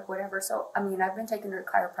lined up, whatever. So, I mean, I've been taking her to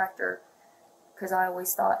chiropractor because I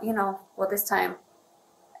always thought, well, this time,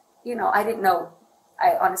 I didn't know.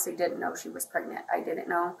 I honestly didn't know she was pregnant. I didn't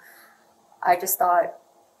know. I just thought,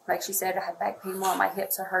 like she said, I had back pain while my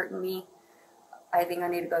hips are hurting me. I think I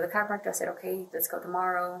need to go to the chiropractor. I said, okay, let's go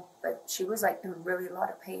tomorrow. But she was like in really a lot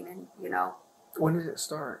of pain and, When did it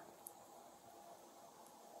start?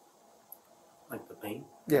 Like the pain?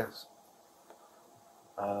 Yes.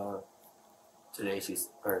 Yesterday she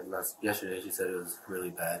said it was really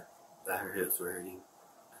bad, that her hips were hurting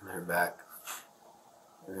and her back.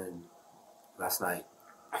 And then last night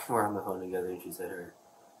we're on the phone together and she said her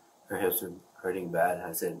hips were hurting bad.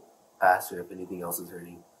 And I asked her if anything else was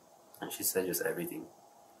hurting. And she said just everything.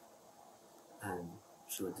 And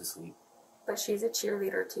she went to sleep. But she's a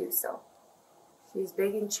cheerleader too, so she's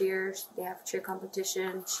big in cheers. They have a cheer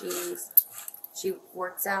competition. She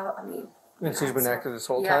works out. I mean, and she's been active this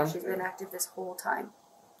whole time? Yeah, she's been active this whole time.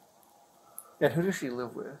 And who does she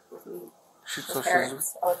live with? With me. So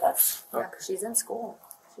parents. Because she's in school.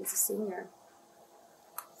 She's a senior.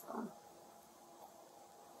 So.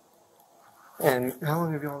 And how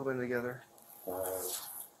long have y'all been together?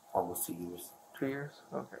 Almost 2 years. 2 years?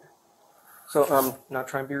 Okay. So I'm not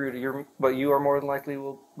trying to be rude, but you are more than likely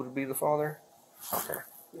would be the father? Okay.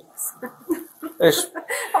 Yes.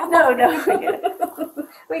 No, we get it.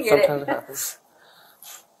 We get Sometimes it happens.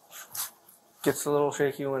 Gets a little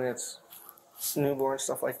shaky when it's newborn,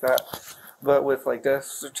 stuff like that. But with like death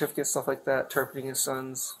certificates, stuff like that, interpreting his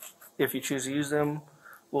sons, if you choose to use them,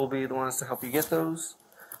 we'll be the ones to help you get those.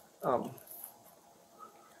 Other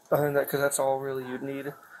than that, because that's all really you'd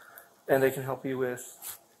need. and they can help you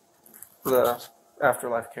with the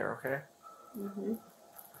afterlife care, okay? Mm-hmm.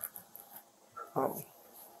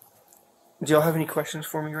 Do y'all have any questions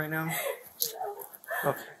for me right now?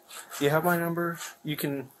 Okay. You have my number. You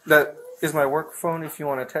can, that is my work phone if you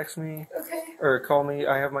want to text me. Okay. Or call me.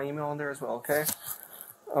 I have my email on there as well, okay?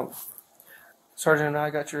 Sergeant and I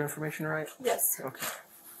got your information right? Yes. Okay.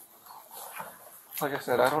 Like I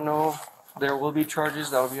said, I don't know. There will be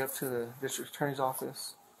charges. That will be up to the district attorney's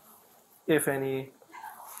office. If any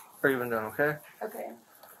are even done, okay? Okay.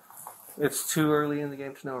 It's too early in the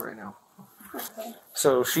game to know right now. Okay.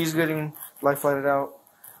 So she's getting life flighted out.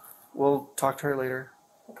 We'll talk to her later.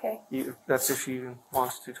 Okay. That's if she even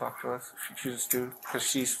wants to talk to us. If she chooses to, because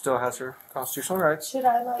she still has her constitutional rights. Should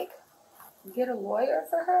I get a lawyer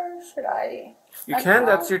for her? Should I? You can.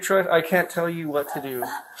 That's your choice. I can't tell you what to do.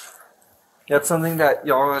 That's something that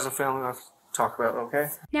y'all as a family have to talk about, okay?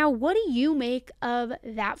 Now, what do you make of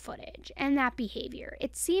that footage and that behavior?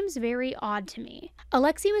 It seems very odd to me.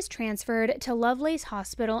 Alexee was transferred to Lovelace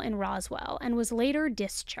Hospital in Roswell and was later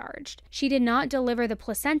discharged. She did not deliver the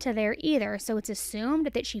placenta there either, so it's assumed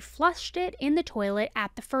that she flushed it in the toilet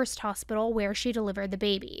at the first hospital where she delivered the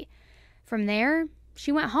baby. From there,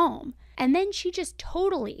 she went home. And then she just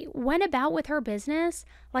totally went about with her business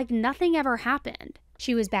like nothing ever happened.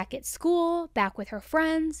 She was back at school, back with her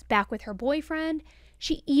friends, back with her boyfriend.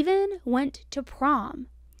 She even went to prom.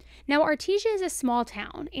 Now, Artesia is a small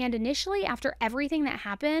town, and initially, after everything that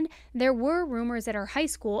happened, there were rumors at her high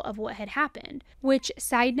school of what had happened. Which,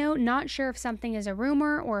 side note, not sure if something is a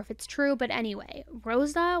rumor or if it's true, but anyway,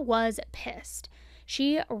 Rosa was pissed.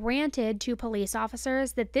 She ranted to police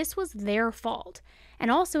officers that this was their fault, and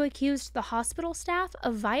also accused the hospital staff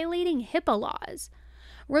of violating HIPAA laws.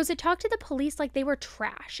 Rosa talked to the police like they were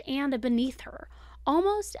trash and beneath her,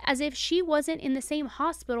 almost as if she wasn't in the same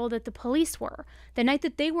hospital that the police were, the night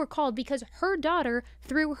that they were called because her daughter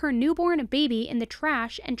threw her newborn baby in the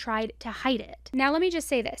trash and tried to hide it. Now let me just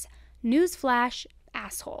say this. Newsflash,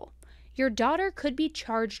 asshole. Your daughter could be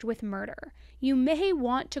charged with murder. You may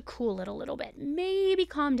want to cool it a little bit, maybe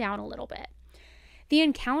calm down a little bit. The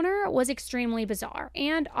encounter was extremely bizarre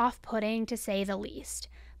and off-putting to say the least.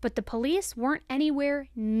 But the police weren't anywhere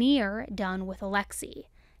near done with Alexee.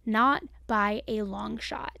 Not by a long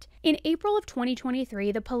shot. In April of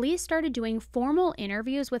 2023, the police started doing formal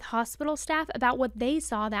interviews with hospital staff about what they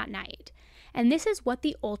saw that night. And this is what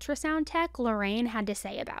the ultrasound tech, Lorraine, had to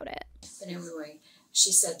say about it. But anyway,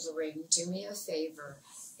 she said, Lorraine, do me a favor.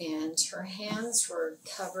 And her hands were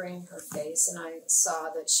covering her face, and I saw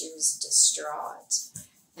that she was distraught.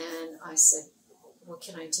 And I said, what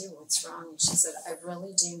can I do? What's wrong? And she said, I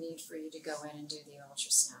really do need for you to go in and do the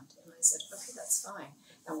ultrasound. And I said, okay, that's fine.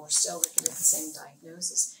 And we're still looking at the same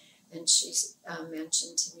diagnosis. And she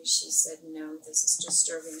mentioned to me, she said, no, this is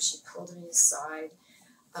disturbing. She pulled me aside.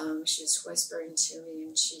 She was whispering to me,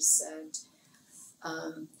 and she said,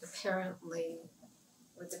 apparently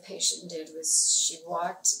what the patient did was she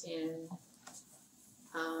walked in,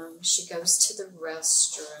 she goes to the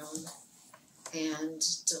restroom, and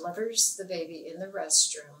delivers the baby in the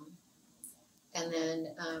restroom, and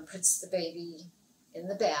then puts the baby in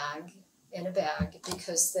a bag,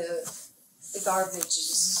 because the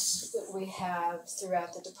garbages that we have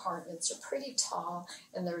throughout the departments are pretty tall,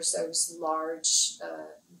 and there's those large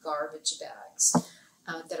garbage bags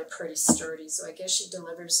that are pretty sturdy. So I guess she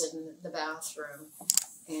delivers it in the bathroom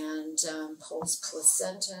and pulls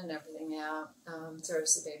placenta and everything out,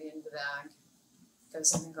 throws the baby in the bag,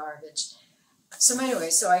 goes in the garbage. So anyway,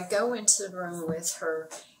 so I go into the room with her,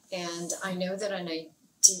 and I know that I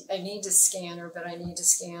need to scan her, but I need to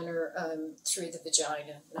scan her through the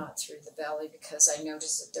vagina, not through the belly, because I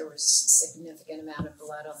noticed that there was a significant amount of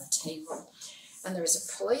blood on the table. And there was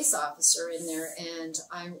a police officer in there, and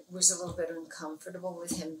I was a little bit uncomfortable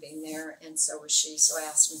with him being there, and so was she. So I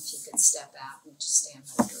asked him if he could step out and just stand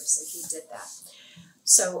by the door. So he did that.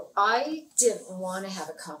 So I didn't want to have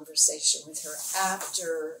a conversation with her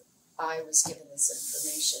after I was given this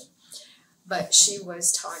information. But she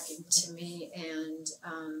was talking to me, and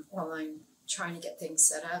while I'm trying to get things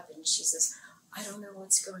set up, and she says, I don't know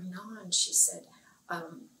what's going on. She said,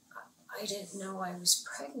 I didn't know I was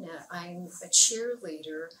pregnant. I'm a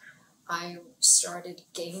cheerleader. I started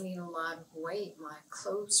gaining a lot of weight. My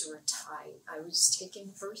clothes were tight. I was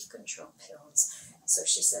taking birth control pills. So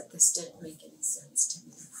she said, this didn't make any sense to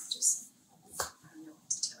me. I don't know what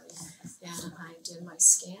to tell you. And I did my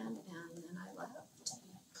scan, and then I left.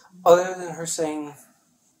 Other than her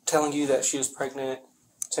telling you that she was pregnant,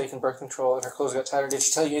 taking birth control, and her clothes got tighter, did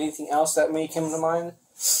she tell you anything else that may come to mind?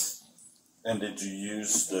 And did you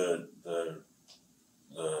use the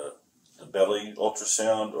belly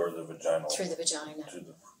ultrasound or the vaginal? Through the vagina. Through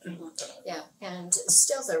the Yeah, and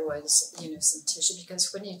still there was, some tissue,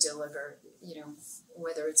 because when you deliver,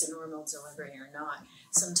 whether it's a normal delivery or not,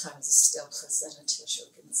 sometimes still placenta tissue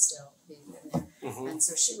can still be in there. And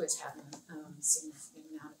so she was having a significant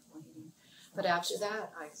amount of bleeding. But after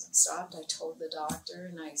that, I stopped, I told the doctor,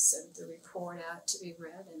 and I sent the report out to be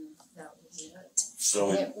read, and that was it. So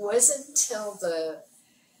and it wasn't till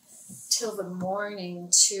the morning,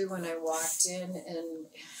 too, when I walked in, and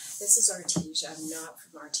this is Artesia. I'm not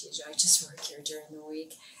from Artesia. I just work here during the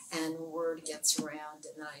week, and word gets around,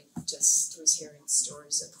 and I just was hearing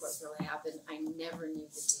stories of what really happened. I never knew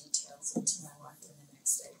the details until I walked in the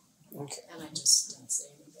next day. Okay. And I just didn't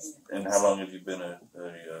say anything. And how long have you been a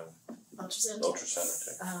ultrasound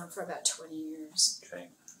tech? For about 20 years. Okay.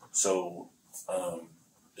 So,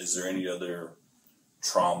 is there any other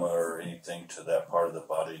trauma or anything to that part of the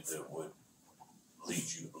body that would lead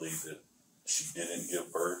you to believe that she didn't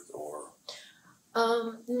give birth, or?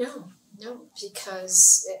 No,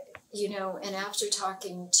 because, and after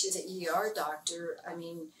talking to the ER doctor, I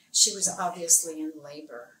mean, she was obviously in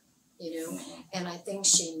labor, and I think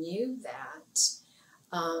she knew that.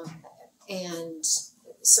 And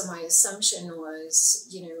so my assumption was,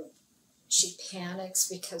 she panics,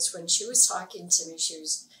 because when she was talking to me, she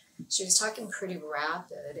was talking pretty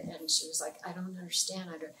rapid, and she was like, I don't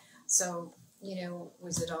understand. So,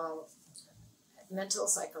 was it all mental,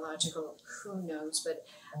 psychological, who knows, but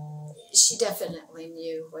she definitely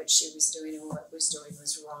knew what she was doing, and what was doing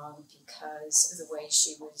was wrong, because of the way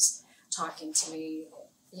she was talking to me,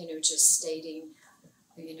 just stating,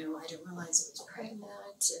 I didn't realize I was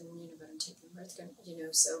pregnant, and, but I'm taking birth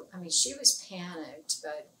control, so, I mean, she was panicked,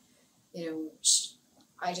 but,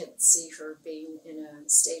 I didn't see her being in a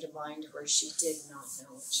state of mind where she did not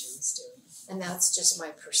know what she was doing. And that's just my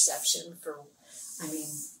perception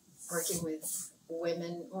working with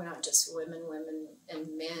women, well, not just women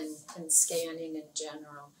and men, and scanning in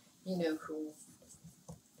general,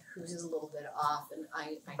 who's a little bit off, and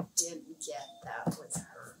I didn't get that with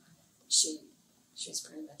her. She's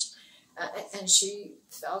pretty much, and she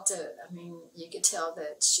felt it. I mean, you could tell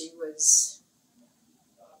that she was,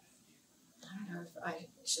 I don't know if I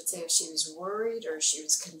should say if she was worried or she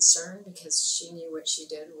was concerned, because she knew what she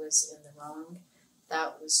did was in the wrong.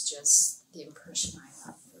 That was just the impression I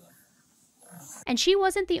got. And she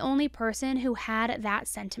wasn't the only person who had that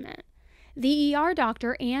sentiment. The ER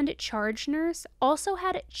doctor and charge nurse also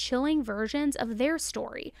had chilling versions of their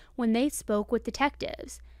story when they spoke with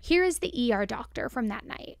detectives. Here is the ER doctor from that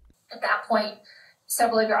night. At that point,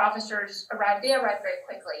 several of your officers arrived. They arrived very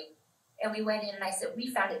quickly. And we went in and I said, we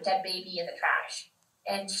found a dead baby in the trash.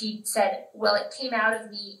 And she said, well, it came out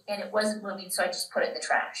of me and it wasn't moving, so I just put it in the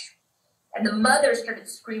trash. And the mother started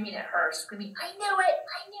screaming at her, screaming, I knew it,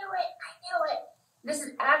 I knew it, I knew it. This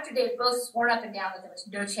is after they had both sworn up and down that there was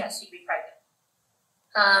no chance she could be pregnant.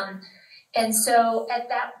 And so at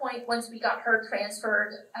that point, once we got her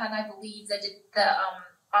transferred, and I believe that the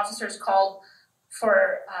officers called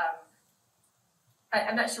for,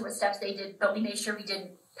 I'm not sure what steps they did, but we made sure we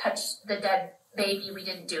didn't touch the dead baby. We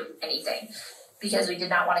didn't do anything because we did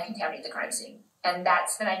not want to contaminate the crime scene. And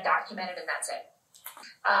that's been documented, and that's it.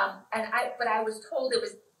 But I was told it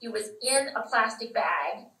was in a plastic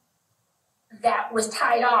bag that was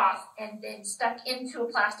tied off and then stuck into a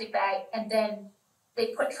plastic bag, and then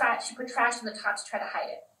she put trash on the top to try to hide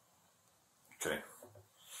it. Okay.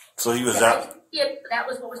 So he was out. Yeah, that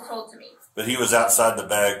was what was told to me. But he was outside the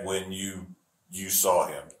bag when you saw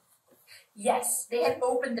him. Yes, they had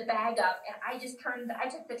opened the bag up, and I took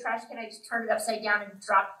the trash can, I just turned it upside down and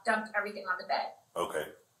dumped everything on the bed. Okay.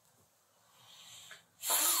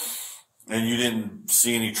 And you didn't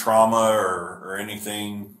see any trauma or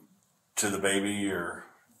anything to the baby, or?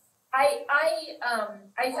 I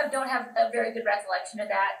don't have a very good recollection of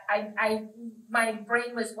that. My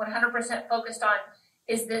brain was 100% focused on,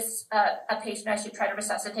 is this a patient I should try to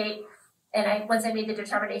resuscitate? And once I made the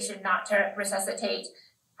determination not to resuscitate,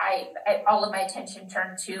 all of my attention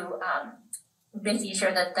turned to making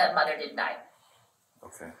sure that the mother didn't die.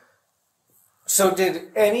 Okay. So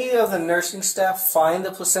did any of the nursing staff find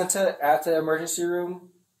the placenta at the emergency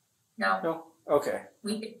room? No. No? Okay.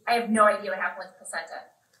 I have no idea what happened with the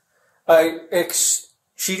placenta.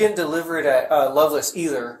 She didn't deliver it at Loveless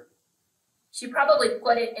either. She probably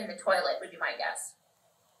put it in the toilet, would be my guess.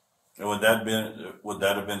 And would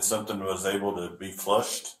that have been something that was able to be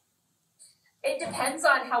flushed? It depends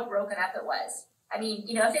on how broken up it was. I mean,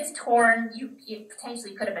 if it's torn, it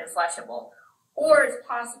potentially could have been flushable. Or it's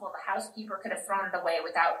possible the housekeeper could have thrown it away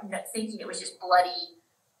without thinking it was just bloody,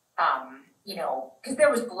 because there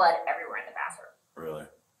was blood everywhere in the bathroom. Really?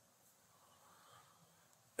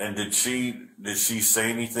 And did she say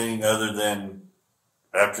anything other than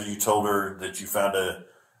after you told her that you found a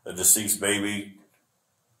deceased baby?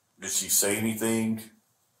 Did she say anything?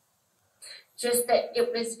 Just that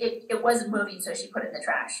it wasn't moving, so she put it in the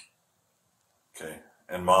trash. Okay.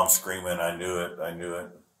 And Mom screaming, "I knew it! I knew it!"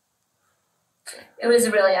 Okay. It was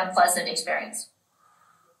a really unpleasant experience.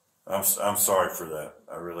 I'm sorry for that.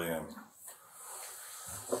 I really am.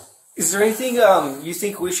 Is there anything you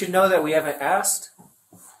think we should know that we haven't asked?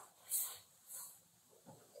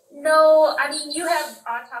 No, I mean, you have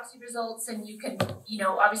autopsy results and you can,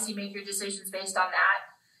 obviously make your decisions based on that.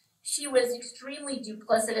 She was extremely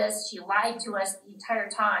duplicitous. She lied to us the entire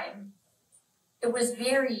time. It was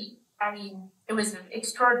it was an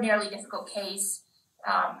extraordinarily difficult case.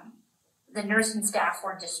 The nursing staff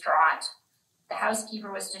were distraught. The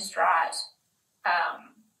housekeeper was distraught. I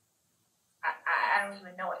don't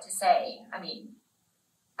even know what to say. I mean,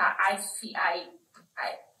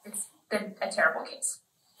 it's been a terrible case.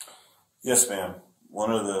 Yes, ma'am.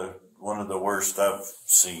 One of the worst I've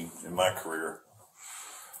seen in my career.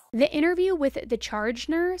 The interview with the charge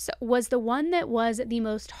nurse was the one that was the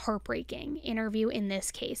most heartbreaking interview in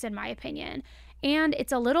this case, in my opinion. And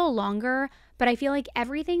it's a little longer, but I feel like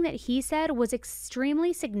everything that he said was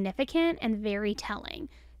extremely significant and very telling.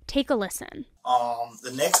 Take a listen.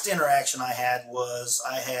 The next interaction I had was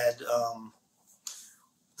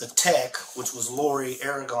the tech, which was Lori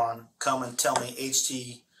Aragon, come and tell me,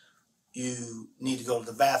 HT, you need to go to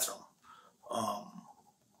the bathroom.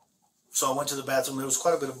 So I went to the bathroom. There was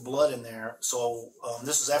quite a bit of blood in there. So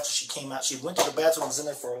this was after she came out. She went to the bathroom, was in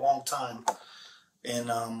there for a long time.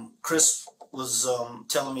 And Chris was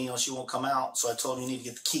telling me, she won't come out. So I told him, you need to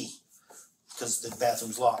get the key because the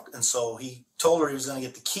bathroom's locked. And so he told her he was going to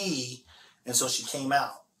get the key. And so she came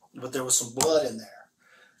out. But there was some blood in there.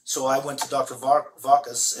 So I went to Dr.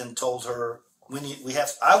 Vakas and told her,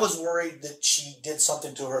 I was worried that she did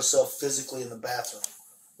something to herself physically in the bathroom.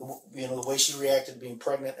 The way she reacted being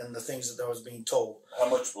pregnant and the things that I was being told. How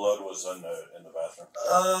much blood was in the bathroom?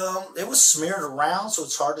 It was smeared around, so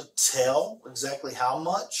it's hard to tell exactly how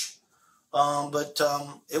much. But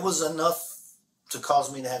it was enough to cause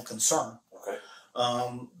me to have concern. Okay.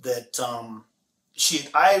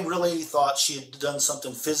 I really thought she had done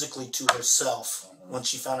something physically to herself when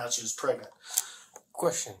she found out she was pregnant.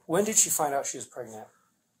 Question: when did she find out she was pregnant?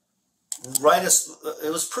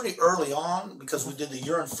 It was pretty early on because we did the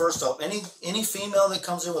urine first off. Any female that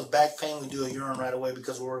comes in with back pain, we do a urine right away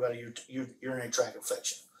because we're worried about a urinary tract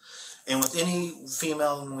infection. And with any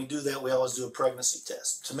female, when we do that, we always do a pregnancy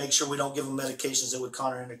test to make sure we don't give them medications that would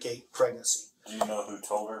contraindicate pregnancy. Do you know who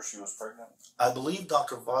told her she was pregnant? I believe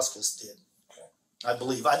Dr. Vasquez did. Okay. I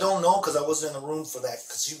believe. I don't know because I wasn't in the room for that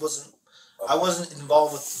because I wasn't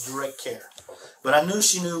involved with direct care. Okay. But I knew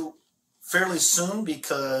she knew fairly soon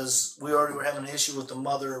because we already were having an issue with the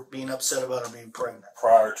mother being upset about her being pregnant.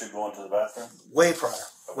 Prior to going to the bathroom? Way prior.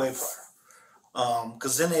 Way prior.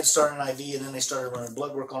 Because then they'd started an IV and then they started running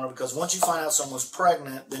blood work on her because once you find out someone's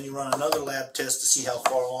pregnant, then you run another lab test to see how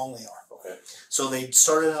far along they are. Okay. So they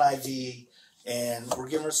started an IV and we're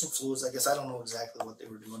giving her some fluids. I guess I don't know exactly what they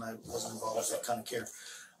were doing. I wasn't involved with that kind of care.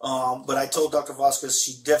 But I told Dr. Vasquez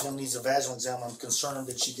she definitely needs a vaginal exam. I'm concerned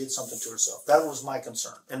that she did something to herself. That was my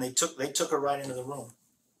concern. And they took her right into the room.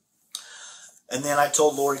 And then I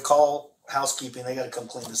told Lori, call housekeeping. They got to come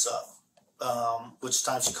clean this up. Which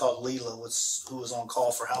time she called Leela, who was on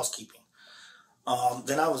call for housekeeping.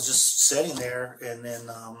 Then I was just sitting there, and then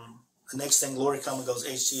the next thing, Lori comes and goes,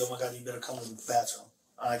 HT, oh my God, you better come to the bathroom.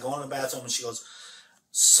 I go in the bathroom, and she goes,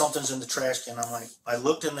 something's in the trash can. I'm like, I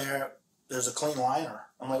looked in there. There's a clean liner.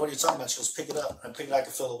 I'm like, what are you talking about? She goes, pick it up. I picked it, I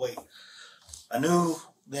could feel the weight. I knew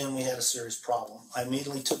then we had a serious problem. I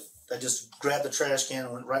just grabbed the trash can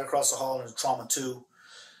and went right across the hall into trauma 2.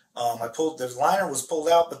 The liner was pulled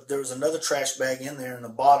out, but there was another trash bag in there in the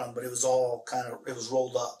bottom, but it was all it was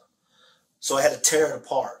rolled up. So I had to tear it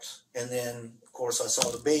apart. And then, of course, I saw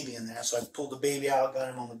the baby in there. So I pulled the baby out,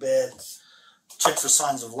 got him on the bed, checked for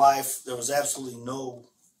signs of life. There was absolutely no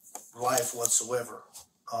life whatsoever.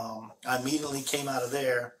 I immediately came out of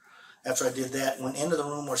there after I did that, went into the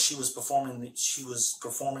room where she was performing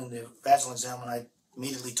the vaginal exam, and I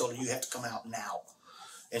immediately told her, you have to come out now.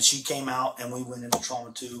 And she came out, and we went into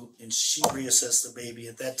trauma 2, and she reassessed the baby.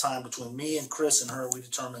 At that time, between me and Chris and her, we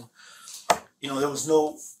determined, there was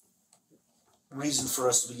no reason for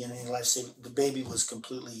us to begin any life saving. The baby was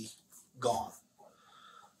completely gone.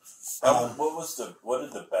 What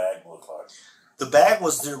did the bag look like? The bag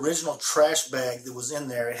was the original trash bag that was in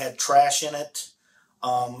there. It had trash in it.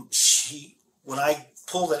 When I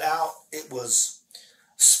pulled it out, it was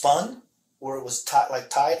spun, where it was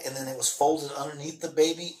tied, and then it was folded underneath the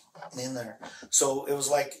baby and in there. So it was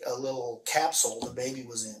like a little capsule the baby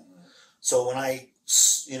was in. So when I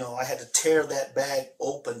had to tear that bag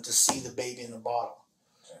open to see the baby in the bottom.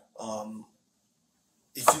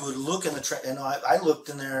 If you would look in the I looked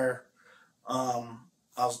in there.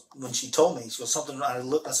 When she told me, she was something. I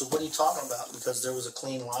looked. I said, "What are you talking about?" Because there was a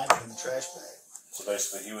clean liner in the trash bag. So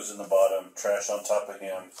basically, he was in the bottom, trash on top of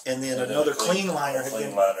him, and then another clean liner had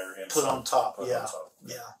been put on top. Yeah.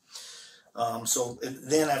 So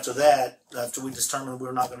then after that, after we determined we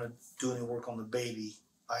were not going to do any work on the baby,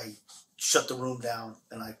 I shut the room down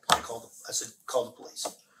and I said, call the police.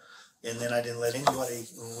 And then I didn't let anybody.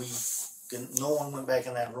 No one went back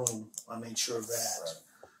in that room. I made sure of that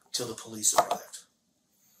till the police arrived.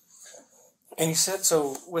 And you said,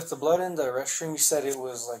 so with the blood in the restroom, you said it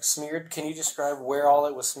was like smeared. Can you describe where all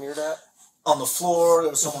it was smeared at? On the floor,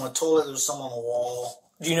 there was some on the toilet, there was some on the wall.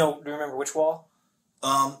 Do you remember which wall?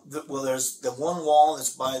 Well, there's the one wall that's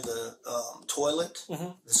by the toilet,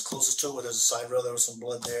 that's closest to it, where there's a side rail. There was some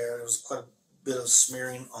blood there. There was quite a bit of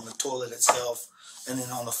smearing on the toilet itself. And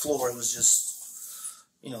then on the floor, it was just,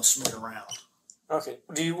 smeared around. Okay.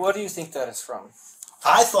 What do you think that is from?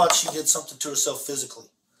 I thought she did something to herself physically.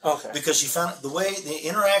 Okay. Because she found the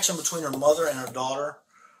interaction between her mother and her daughter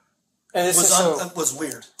was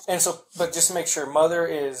weird. And so, but just to make sure, mother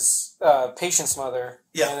is patient's mother,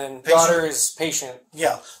 yeah, and then daughter is patient.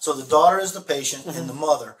 Yeah. So the daughter is the patient and the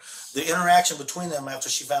mother. The interaction between them after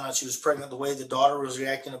she found out she was pregnant, the way the daughter was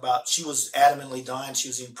reacting she was adamantly denying she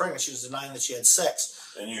was even pregnant. She was denying that she had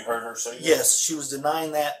sex. And you heard her say that? Yes, she was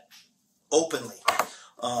denying that openly.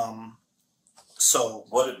 So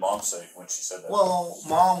what did Mom say when she said that? Well,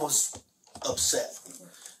 Mom was upset,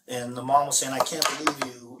 and the mom was saying, "I can't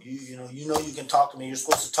believe you. You can talk to me. You're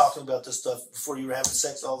supposed to talk to me about this stuff before you were having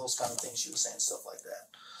sex." All those kind of things. She was saying stuff like that,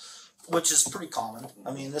 which is pretty common. I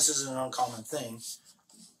mean, this isn't an uncommon thing.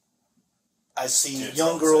 I see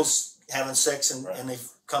young girls having sex and they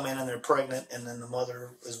come in and they're pregnant, and then the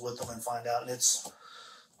mother is with them and find out, and it's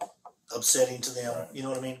upsetting to them. Right. You know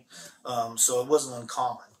what I mean? So it wasn't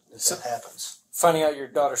uncommon if that happens. Finding out your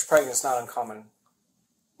daughter's pregnant is not uncommon.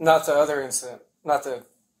 Not the other incident. Not the.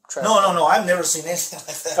 No. I've never seen anything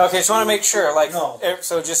like that. Okay, just want to make sure.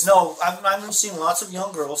 I've seen lots of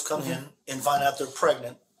young girls come in and find out they're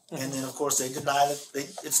pregnant, and then of course they deny it.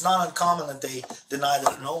 It's not uncommon that they deny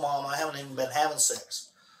that. No, Mom, I haven't even been having sex.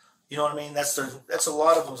 You know what I mean? That's a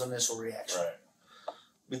lot of them's initial reaction, right?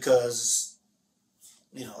 Because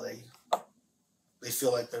they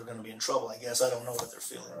feel like they're going to be in trouble. I guess I don't know what they're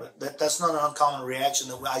feeling, but that's not an uncommon reaction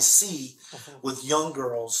that I see with young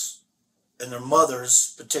girls. And their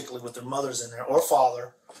mothers, particularly with their mothers in there or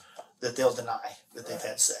father, that they'll deny that they've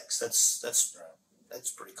had sex.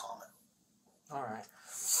 That's pretty common. All right.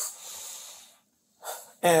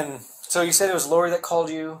 And so you said it was Lori that called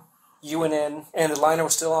you. You went in, and the liner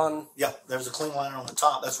was still on. Yeah, there was a clean liner on the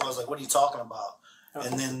top. That's why I was like, "What are you talking about?" Okay.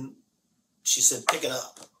 And then she said, "Pick it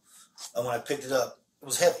up." And when I picked it up, it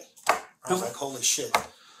was heavy. I was like, "Holy shit!"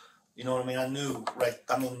 You know what I mean? I knew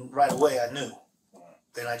right away. I knew.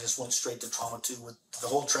 Then I just went straight to trauma 2 with the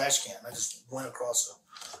whole trash can. I just went across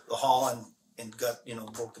the hall and got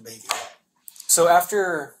broke the baby out. So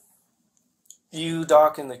after you,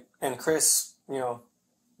 Doc, and Chris,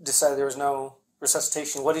 decided there was no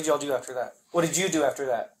resuscitation, what did y'all do after that? What did you do after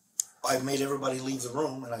that? I made everybody leave the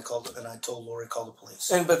room, and I told Lori to call the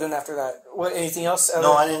police. But then after that, anything else?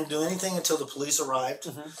 No, I didn't do anything until the police arrived,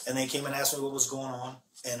 and they came and asked me what was going on,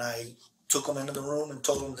 and I took them into the room and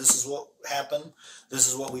told them this is what happened, this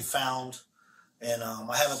is what we found, and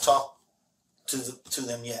I haven't talked to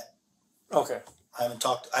them yet. Okay. I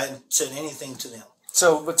haven't said anything to them.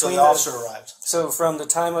 So between the officer arrived. So from the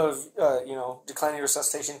time of declining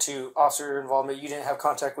resuscitation to officer involvement, you didn't have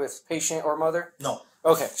contact with patient or mother? No.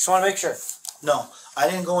 Okay, just want to make sure. No, I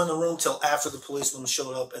didn't go in the room till after the policeman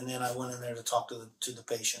showed up, and then I went in there to talk to the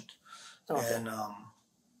patient, and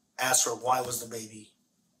asked her why was the baby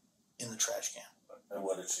in the trash can. And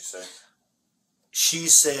what did she say? She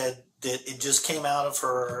said that it just came out of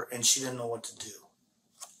her and she didn't know what to do.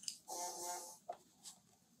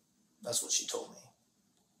 That's what she told me.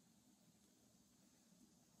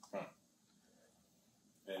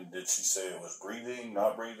 And did she say it was breathing,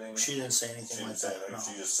 not breathing? She didn't say anything like that. No.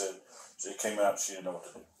 She just said it came out, she didn't know what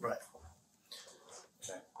to do. Right.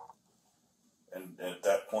 Okay. And at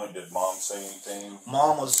that point, did Mom say anything?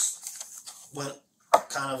 Mom went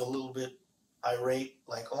kind of a little bit irate,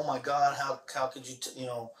 like, "Oh my God, how could you,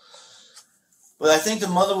 But I think the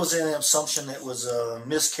mother was in the assumption it was a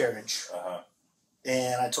miscarriage.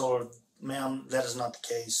 And I told her, "Ma'am, that is not the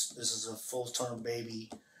case. This is a full-term baby.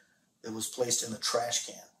 It was placed in the trash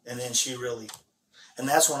can. And then and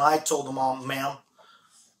that's when I told the mom, ma'am,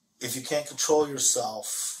 if you can't control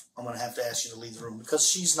yourself, I'm going to have to ask you to leave the room. Because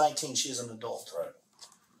she's 19, she is an adult. Right.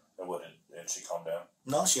 And what, did she calm down?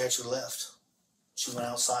 No, she actually left. She went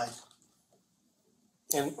outside.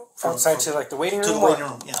 And outside to like the waiting room? To the waiting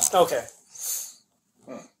room, yeah. Okay.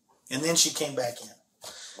 And then she came back in.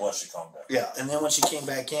 Once she calmed down. Yeah, and then when she came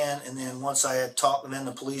back in, and then once I talked to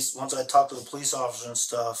the police officer and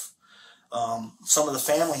stuff, some of the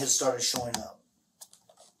family had started showing up.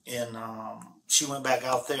 And she went back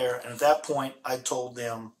out there, and at that point, I told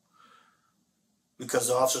them, because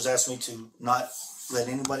the officers asked me to not let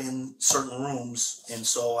anybody in certain rooms, and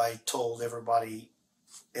so I told everybody,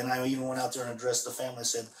 and I even went out there and addressed the family. I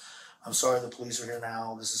said, I'm sorry the police are here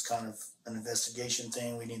now. This is kind of an investigation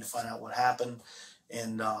thing. We need to find out what happened,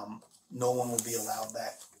 and no one will be allowed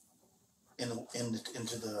back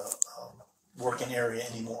into the working area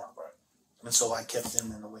anymore. Right. And so I kept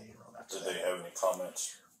them in the waiting room. Did they have any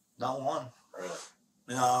comments? Not one. Really?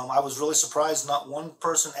 I was really surprised. Not one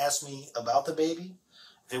person asked me about the baby.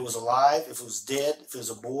 If it was alive, if it was dead, if it was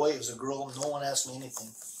a boy, if it was a girl. No one asked me anything.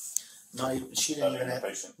 Not even, she didn't even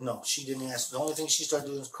ask. No, she didn't ask. The only thing she started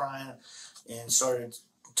doing was crying and started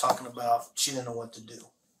talking about she didn't know what to do.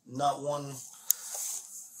 Not one.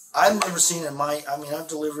 I've never seen I've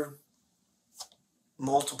delivered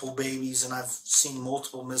multiple babies and I've seen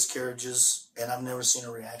multiple miscarriages, and I've never seen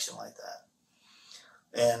a reaction like that.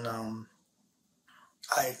 And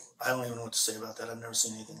I don't even know what to say about that. I've never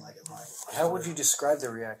seen anything like it in my life. How would you describe the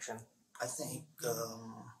reaction? I think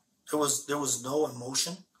there was no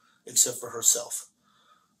emotion except for herself,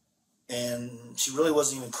 and she really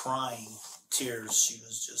wasn't even crying tears. She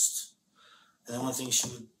was just, and the only thing she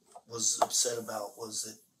was upset about was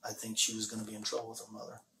that I think she was going to be in trouble with her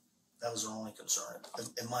mother. That was her only concern,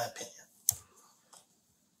 in my opinion.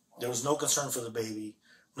 There was no concern for the baby.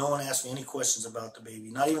 No one asked me any questions about the baby.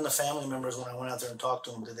 Not even the family members, when I went out there and talked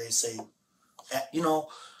to them, did they say,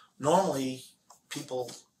 normally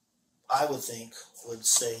people, I would think, would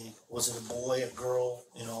say, was it a boy, a girl?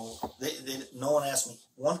 No one asked me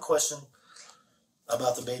one question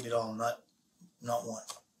about the baby at all. Not one.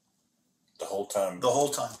 The whole time? The whole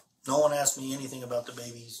time. No one asked me anything about the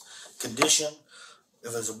baby's condition,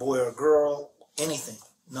 if it was a boy or a girl, anything,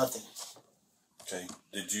 nothing. Okay.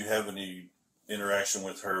 Did you have any interaction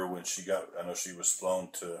with her when I know she was flown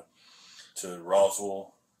to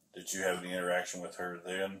Roswell. Did you have any interaction with her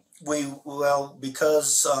then?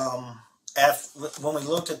 Because when we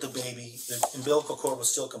looked at the baby, the umbilical cord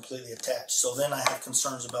was still completely attached. So then I had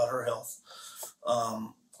concerns about her health.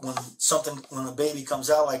 When a baby comes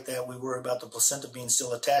out like that, we worry about the placenta being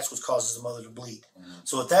still attached, which causes the mother to bleed. Mm-hmm.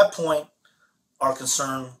 So at that point, our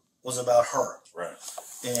concern was about her. Right.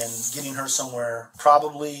 And getting her somewhere.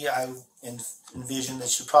 Probably I envisioned that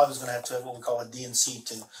she probably was going to have what we call a D&C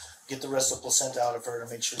to get the rest of the placenta out of her to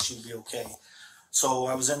make sure she'd be okay. So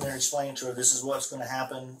I was in there explaining to her, this is what's going to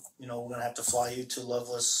happen. We're going to have to fly you to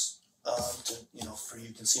Loveless for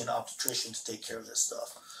you can see an obstetrician to take care of this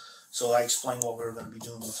stuff. So I explained what we were going to be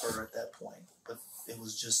doing with her at that point. But it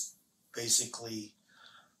was just basically,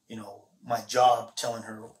 my job telling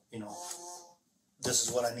her, this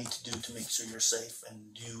is what I need to do to make sure you're safe and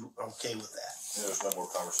you are okay with that. There was no more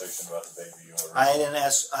conversation about the baby? I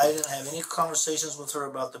didn't have any conversations with her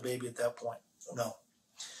about the baby at that point. No.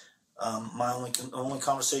 My only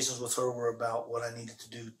conversations with her were about what I needed to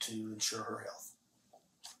do to ensure her health.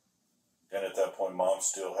 And at that point, Mom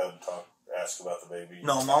still hadn't asked about the baby?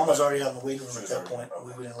 No, Mom was already out in the waiting room at that point.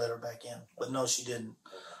 Okay. We didn't let her back in. But no, she didn't.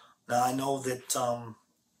 Now, I know that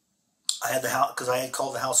I had because I had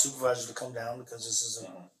called the house supervisor to come down because this is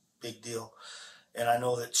a big deal. And I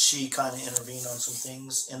know that she kind of intervened on some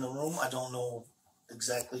things in the room. I don't know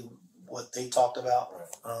exactly what they talked about.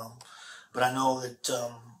 Right. But I know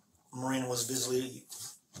that Marina was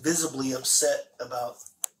visibly upset about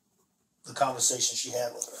the conversation she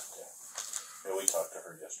had with her. Yeah, we talked to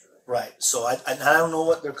her yesterday. Right. So I don't know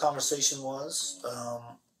what their conversation was.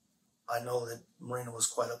 I know that Marina was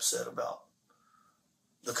quite upset about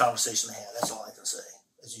the conversation they had. That's all I can say.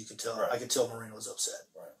 As you could tell, right. I could tell Marina was upset.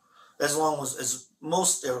 Right. As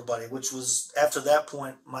most everybody, which was after that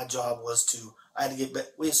point, my job was I had to get back.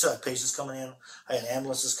 We still had patients coming in. I had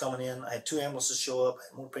ambulances coming in. I had 2 ambulances show up. I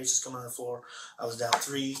had more patients coming on the floor. I was down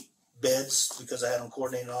 3 beds because I had them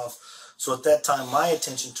coordinated off. So at that time, my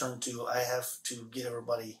attention turned to I have to get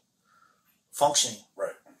everybody functioning.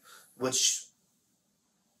 Right. Which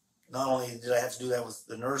not only did I have to do that with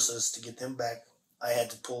the nurses to get them back, I had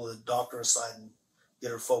to pull the doctor aside and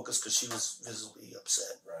get her focused because she was visibly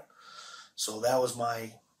upset. Right. So that was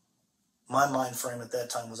my my mind frame at that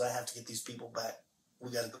time was I have to get these people back.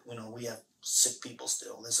 We got to, we have sick people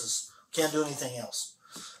still. Can't do anything else.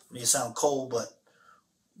 I mean, you sound cold, but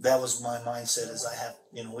that was my mindset. Is I have,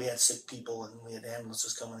 we had sick people and we had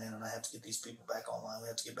ambulances coming in, and I have to get these people back online. We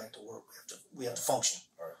have to get back to work. We have to function.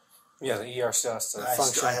 Right. Yeah, the ER still has to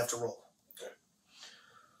function. I have to roll. Okay.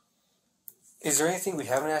 Is there anything we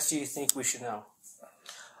haven't asked you think we should know?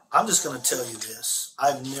 I'm just going to tell you this.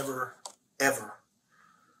 I've never, ever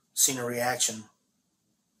seen a reaction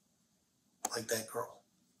like that girl.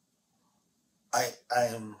 I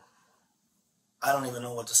don't even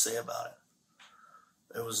know what to say about it.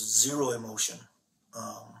 There was zero emotion.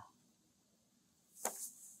 I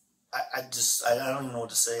don't even know what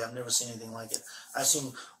to say. I've never seen anything like it. I've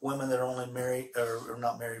seen women that are only married, or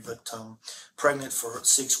not married, but pregnant for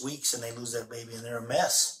 6 weeks, and they lose that baby, and they're a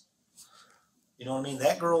mess. You know what I mean?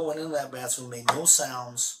 That girl went in that bathroom, made no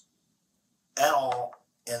sounds at all,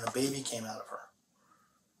 and the baby came out of her.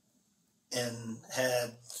 And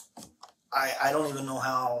I don't even know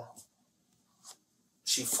how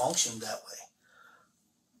she functioned that way,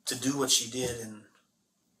 to do what she did and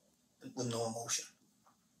with no emotion.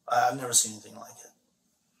 I've never seen anything like it.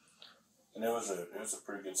 And it was a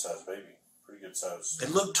pretty good sized baby. Pretty good size. It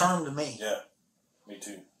looked term to me. Yeah, me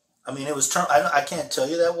too. I mean, it was term. I can't tell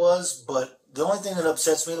you that was, but the only thing that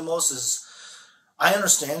upsets me the most is I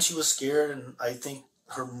understand she was scared, and I think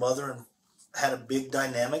her mother had a big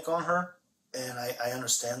dynamic on her, and I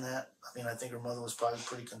understand that. I mean, I think her mother was probably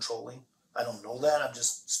pretty controlling. I don't know that. I'm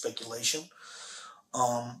just speculation.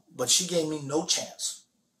 But she gave me no chance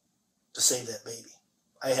to save that baby.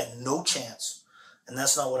 I had no chance, and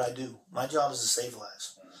that's not what I do. My job is to save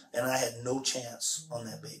lives, and I had no chance on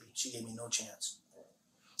that baby. She gave me no chance.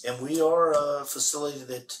 And we are a facility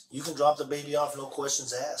that you can drop the baby off, no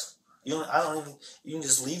questions asked. You can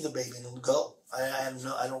just leave the baby and go. I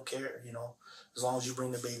don't care, as long as you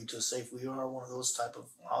bring the baby to a safe. We are one of those type of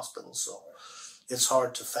hospitals, so it's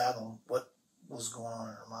hard to fathom what was going on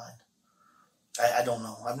in her mind. I don't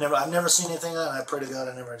know. I've never seen anything like that, and I pray to God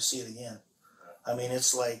I never see it again. I mean, it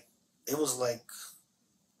was like,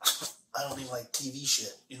 I don't even like TV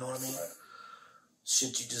shit, you know what I mean? Right.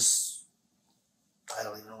 Shit I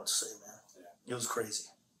don't even know what to say, man. Yeah. It was crazy.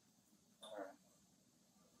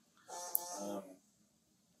 All right.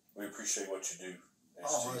 We appreciate what you do.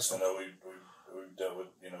 Oh, I know we've dealt with,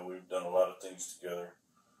 we've done a lot of things together.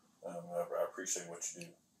 I appreciate what you do.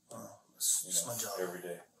 It's my job. Every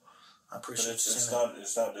day. I appreciate it. It's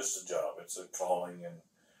not just a job. It's a calling, and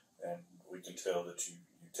we can tell that you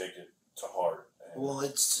take it to heart. And, well,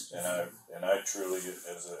 and I truly,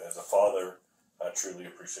 as a father, I truly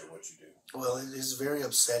appreciate what you do. Well, it is very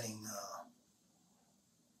upsetting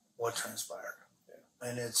what transpired,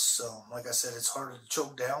 and it's like I said, it's harder to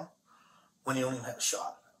choke down when you don't even have a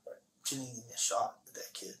shot. Right. She didn't even get a shot with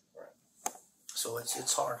that kid. Right. So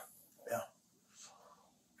it's hard. Yeah.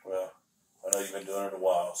 Well, I know you've been doing it a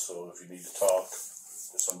while, so if you need to talk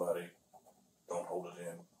to somebody, don't hold it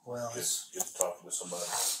in. Well, get to talking to somebody.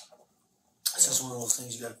 It's just one of those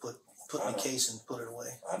things you got to put in a case and put it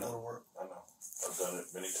away. I know. Go to work. I know. I've done it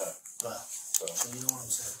many times. Wow. So you know what I'm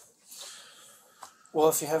saying. Well,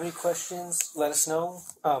 if you have any questions, let us know.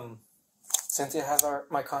 Cynthia has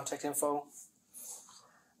my contact info.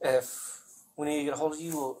 If we need to get a hold of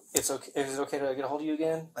you, it's okay. Is it okay to get a hold of you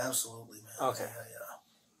again? Absolutely, man. Okay.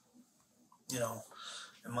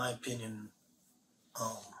 In my opinion,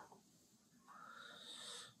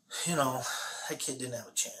 that kid didn't have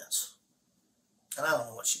a chance. And I don't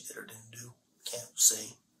know what she did or didn't do. Can't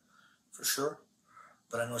say for sure.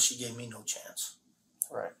 But I know she gave me no chance.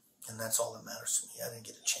 Right. And that's all that matters to me. I didn't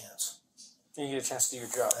get a chance. You didn't get a chance to do your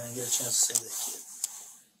job. I didn't get a chance to save that kid.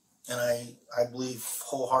 And I believe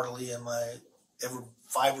wholeheartedly in my every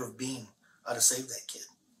fiber of being I'd have saved that kid.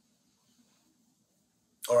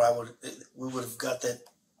 Or we would have got that,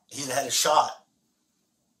 he'd had a shot.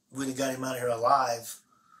 We'd have got him out of here alive.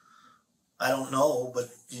 I don't know, but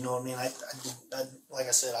you know what I mean? I like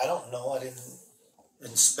I said, I don't know. I didn't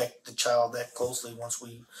inspect the child that closely. Once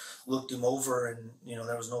we looked him over, and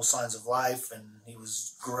there was no signs of life, and he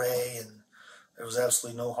was gray, and there was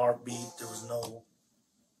absolutely no heartbeat. There was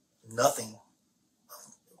nothing,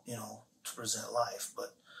 to present life.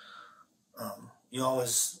 But I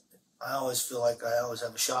always feel like I always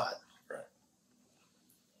have a shot. Right.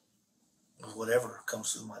 With whatever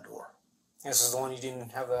comes through my door. This is the one you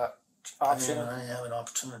didn't have that option? I didn't have an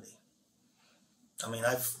opportunity.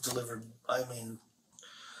 I've delivered,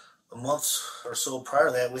 a month or so prior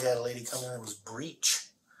to that, we had a lady come in that was breech.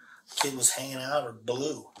 The kid was hanging out or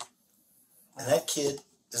blue. And that kid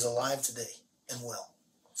is alive today and well.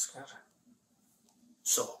 That's good.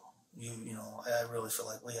 So, I really feel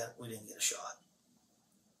like we didn't get a shot.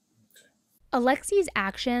 Alexee's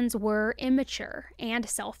actions were immature and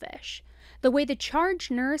selfish. The way the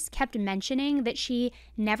charge nurse kept mentioning that she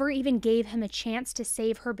never even gave him a chance to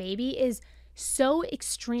save her baby is so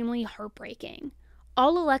extremely heartbreaking.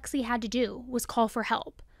 All Alexee had to do was call for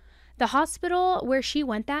help. The hospital where she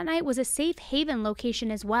went that night was a safe haven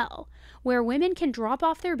location as well, where women can drop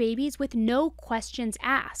off their babies with no questions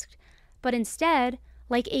asked. But instead,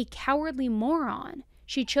 like a cowardly moron,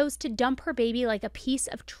 she chose to dump her baby like a piece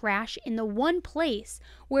of trash in the one place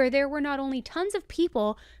where there were not only tons of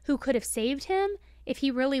people who could have saved him if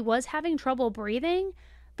he really was having trouble breathing,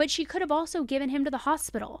 but she could have also given him to the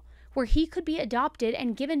hospital, where he could be adopted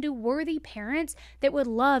and given to worthy parents that would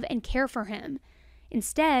love and care for him.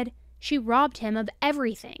 Instead, she robbed him of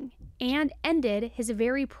everything and ended his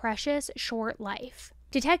very precious short life.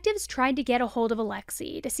 Detectives tried to get a hold of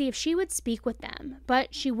Alexee to see if she would speak with them,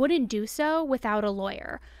 but she wouldn't do so without a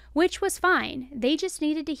lawyer, which was fine. They just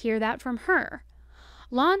needed to hear that from her.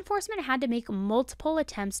 Law enforcement had to make multiple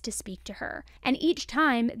attempts to speak to her, and each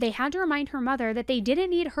time they had to remind her mother that they didn't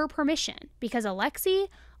need her permission because Alexee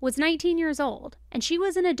was 19 years old and she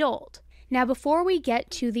was an adult. Now, before we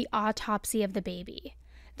get to the autopsy of the baby,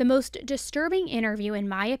 the most disturbing interview, in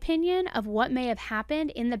my opinion, of what may have happened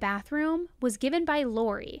in the bathroom was given by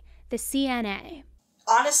Lori, the CNA.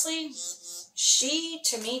 Honestly, she,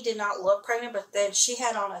 to me, did not look pregnant, but then she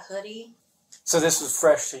had on a hoodie. So this was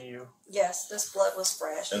fresh to you? Yes, this blood was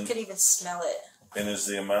fresh. You could even smell it. And is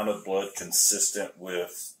the amount of blood consistent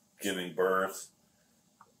with giving birth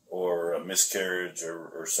or a miscarriage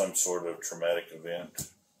or some sort of traumatic event?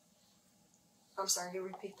 I'm sorry, can you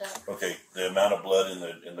repeat that? Okay, the amount of blood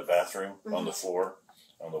in the bathroom, on the floor,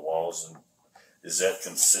 on the walls, and is that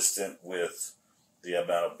consistent with the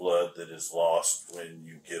amount of blood that is lost when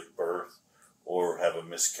you give birth or have a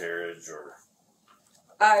miscarriage or?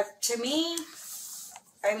 To me,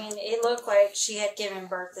 I mean, it looked like she had given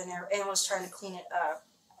birth in there and was trying to clean it up.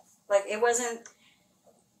 Like, it wasn't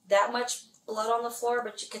that much blood on the floor,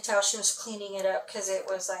 but you could tell she was cleaning it up because it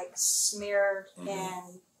was like smeared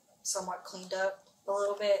and somewhat cleaned up a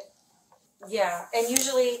little bit. Yeah, and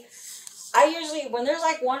I usually, when there's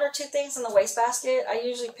like one or two things in the wastebasket, I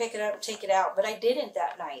usually pick it up and take it out, but I didn't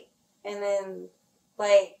that night. And then,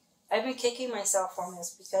 like, I've been kicking myself on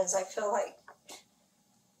this because I feel like,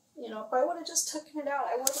 if I would have just taken it out,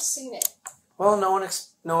 I would have seen it. Well, no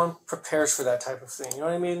one prepares for that type of thing. You know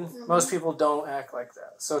what I mean? Mm-hmm. Most people don't act like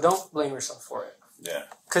that. So don't blame yourself for it. Yeah.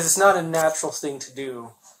 Because it's not a natural thing to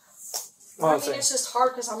do. Well, I mean, it's just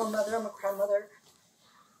hard because I'm a mother, I'm a grandmother.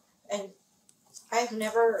 And I've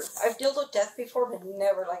dealt with death before, but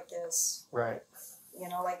never like this. Right.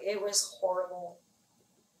 It was horrible.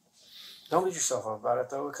 Don't beat yourself up about it,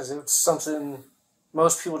 though, because it's something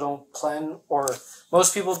most people don't plan, or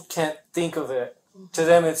most people can't think of it. Mm-hmm. To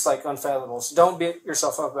them, it's like unfathomable. So don't beat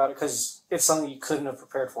yourself up about it, because it's something you couldn't have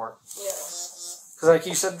prepared for. Yeah. Because like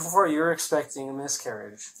you said before, you were expecting a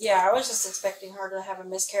miscarriage. Yeah, I was just expecting her to have a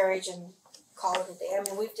miscarriage and call it a day. I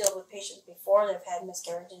mean, we've dealt with patients before that have had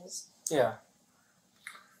miscarriages. Yeah.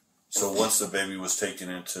 So once the baby was taken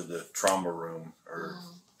into the trauma room,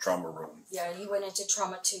 Yeah, he went into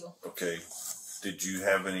trauma too. Okay. Did you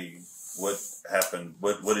have what happened?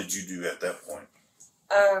 What did you do at that point?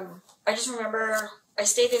 I just remember I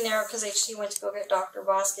stayed in there because she went to go get Dr.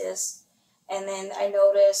 Vasquez, and then I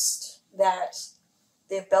noticed that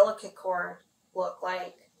the umbilical cord looked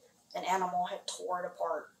like an animal had tore it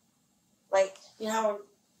apart. Like,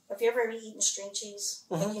 have you ever eaten string cheese?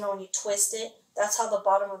 Mm-hmm. And when you twist it, that's how the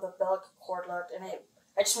bottom of the umbilical cord looked. And I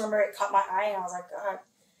just remember it caught my eye, and I was like, God.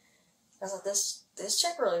 I was like, this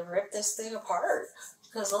chick really ripped this thing apart.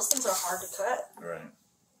 Because those things are hard to cut. Right.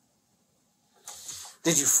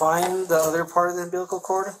 Did you find the other part of the umbilical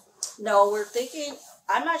cord? No,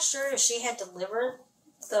 I'm not sure if she had delivered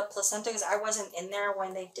the placenta, because I wasn't in there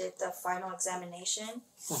when they did the final examination.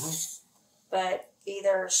 Mm-hmm. But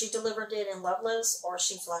either she delivered it in Loveless or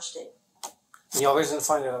she flushed it. You always didn't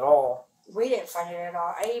find it at all. We didn't find it at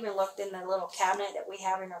all. I even looked in the little cabinet that we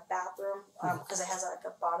have in our bathroom because it has like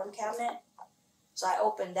a bottom cabinet. So I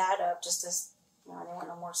opened that up just as I didn't want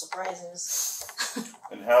no more surprises.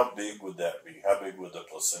 And how big would that be? How big would the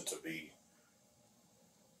placenta be?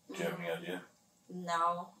 Do you have any idea?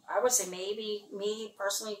 No, I would say maybe me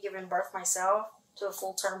personally giving birth myself to a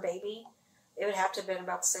full-term baby, it would have to have been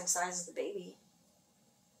about the same size as the baby.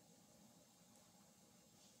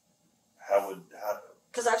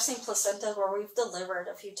 Because I've seen placentas where we've delivered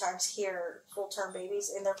a few times here, full-term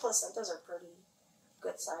babies, and their placentas are pretty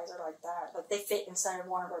good size, or like that. Like, they fit inside of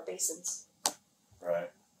one of our basins.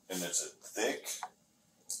 Right. And is it thick?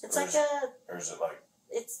 It's like a. Or is it like?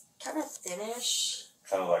 It's kind of thinnish.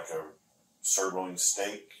 Kind of like a sirloin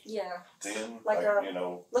steak. Yeah. Thin, like a, you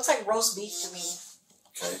know. Looks like roast beef to me.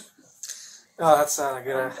 Okay. Oh, that's not a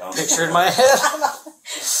good picture in my head. I'm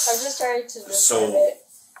just trying to describe it,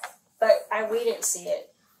 but we didn't see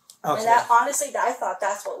it. Okay. And that honestly, I thought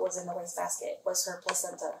that's what was in the wastebasket was her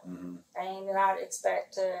placenta. Mm-hmm. I did not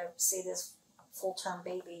expect to see this full-term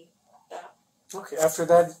baby. Okay. After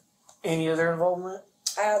that, any other involvement?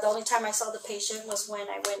 The only time I saw the patient was when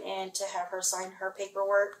I went in to have her sign her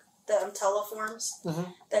paperwork, the teleforms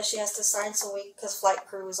that she has to sign, because flight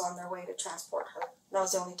crew was on their way to transport her. That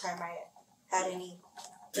was the only time I had any.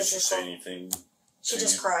 Did she say anything? She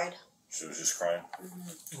just cried. She was just crying?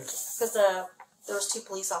 Because there was 2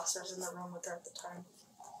 police officers in the room with her at the time.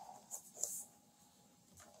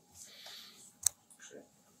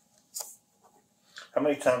 How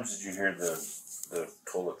many times did you hear the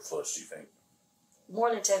toilet flush, do you think? More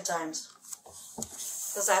than 10 times.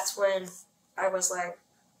 Because that's when I was like,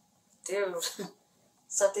 dude,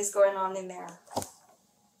 something's going on in there. Okay.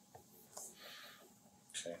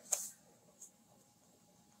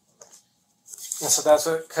 And so that's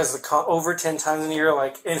because over 10 times in a year,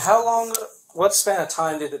 like, in how long, what span of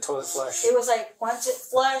time did the toilet flush? It was like, once it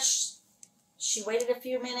flushed, she waited a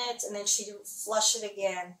few minutes, and then she'd flush it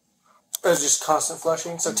again. It was just constant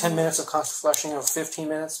flushing? So 10 minutes of constant flushing of 15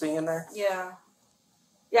 minutes being in there? Yeah.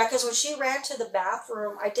 Yeah, because when she ran to the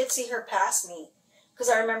bathroom, I did see her pass me. Because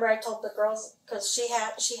I remember I told the girls, because she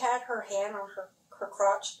had her hand on her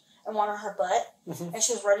crotch and one on her butt, and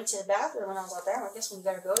she was running to the bathroom, and I was like, damn, I guess when you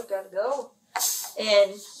gotta go.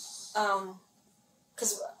 And,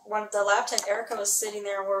 because one of the lab tech, Erica, was sitting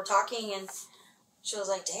there and we were talking, and she was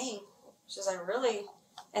like, dang. She was like, really?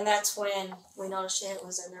 And that's when we noticed she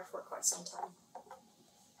was in there for quite some time.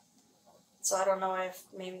 So I don't know if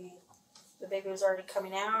maybe the baby was already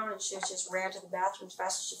coming out and she just ran to the bathroom as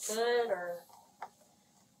fast as she could, or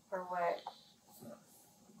what.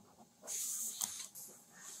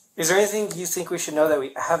 Is there anything you think we should know that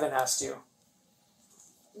we haven't asked you?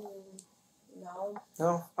 No.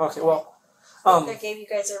 No? Okay, well. I think I gave you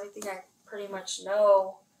guys everything I pretty much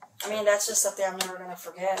know. I mean, that's just something I'm never going to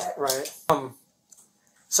forget. Right.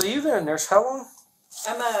 So you've been a nurse how long?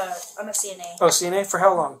 I'm a CNA. Oh, CNA? For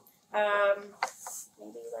how long?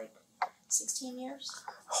 Maybe like 16 years.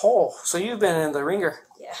 Oh, so you've been in the ringer.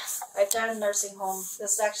 Yeah. I've done nursing home.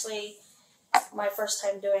 This is actually my first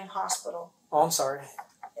time doing hospital. Oh, I'm sorry.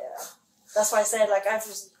 Yeah. That's why I said, like, I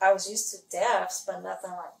was used to deaths, but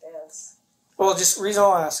nothing like this. Well, just reason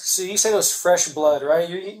I'll ask. So you said it was fresh blood, right?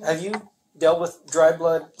 Have you dealt with dry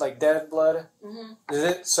blood, like dead blood?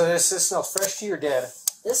 Mm-hmm. So does this smell fresh to you or dead?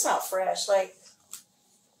 This smelled fresh, like.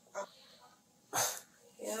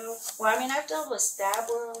 Yeah. Well, I mean, I've dealt with stab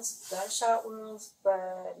wounds, gunshot wounds,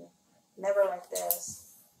 but never like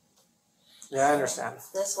this. Yeah, I understand.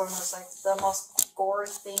 This one was like the most gory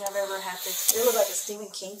thing I've ever had to. It looked like a Stephen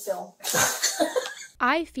King film.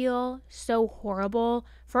 I feel so horrible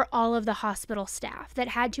for all of the hospital staff that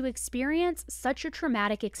had to experience such a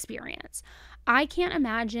traumatic experience. I can't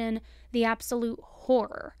imagine the absolute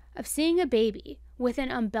horror of seeing a baby with an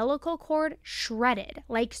umbilical cord shredded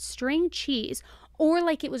like string cheese, or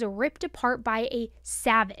like it was ripped apart by a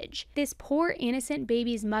savage. This poor innocent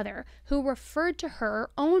baby's mother, who referred to her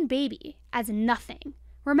own baby as nothing.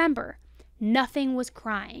 Remember, nothing was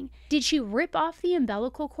crying. Did she rip off the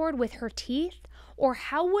umbilical cord with her teeth? Or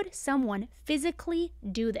how would someone physically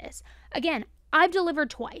do this? Again, I've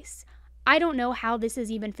delivered twice. I don't know how this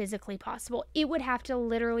is even physically possible. It would have to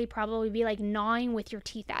literally probably be like gnawing with your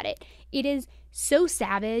teeth at it. It is so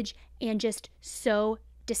savage and just so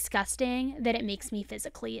disgusting that it makes me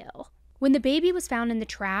physically ill. When the baby was found in the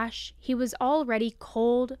trash, he was already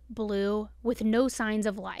cold blue with no signs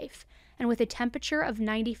of life and with a temperature of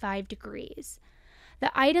 95 degrees.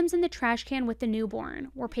 The items in the trash can with the newborn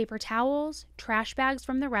were paper towels, trash bags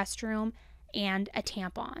from the restroom, and a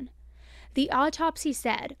tampon. The autopsy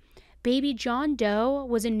said baby John Doe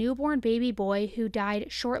was a newborn baby boy who died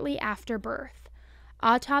shortly after birth.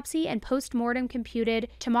 Autopsy and post-mortem computed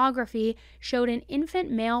tomography showed an infant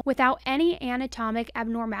male without any anatomic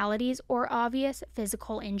abnormalities or obvious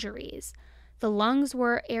physical injuries. The lungs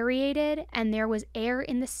were aerated and there was air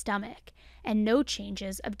in the stomach and no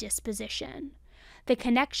changes of disposition. The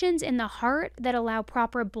connections in the heart that allow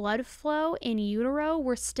proper blood flow in utero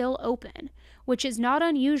were still open, which is not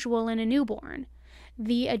unusual in a newborn.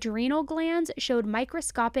 The adrenal glands showed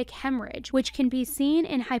microscopic hemorrhage, which can be seen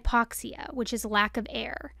in hypoxia, which is lack of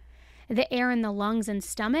air. The air in the lungs and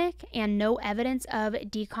stomach, and no evidence of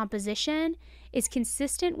decomposition, is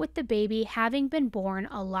consistent with the baby having been born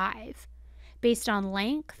alive. Based on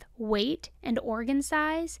length, weight, and organ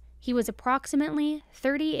size, he was approximately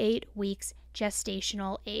 38 weeks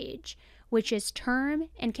gestational age, which is term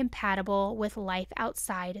and compatible with life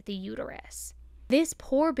outside the uterus. This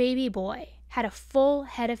poor baby boy had a full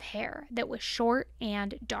head of hair that was short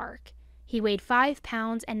and dark. He weighed 5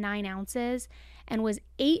 pounds and 9 ounces and was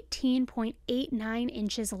 18.89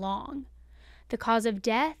 inches long. The cause of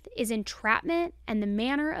death is entrapment and the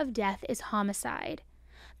manner of death is homicide.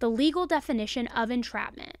 The legal definition of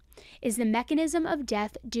entrapment is the mechanism of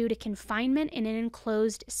death due to confinement in an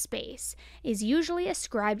enclosed space, is usually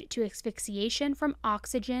ascribed to asphyxiation from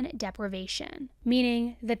oxygen deprivation,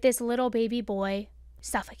 meaning that this little baby boy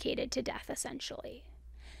suffocated to death, essentially.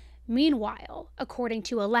 Meanwhile, according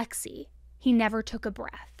to Alexee, he never took a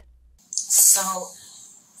breath. So,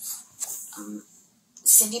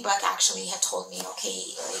 Cindy Buck actually had told me, okay,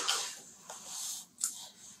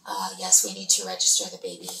 yes, we need to register the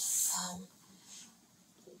baby.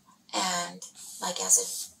 And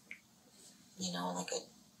as a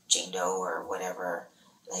Jane Doe or whatever,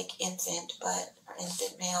 infant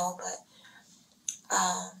male, but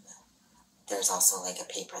there's also a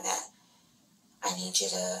paper that I need you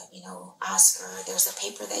to, ask her. There's a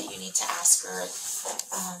paper that you need to ask her,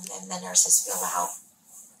 and the nurses fill out.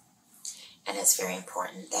 And it's very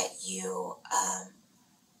important that you,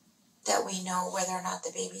 that we know whether or not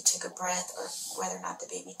the baby took a breath or whether or not the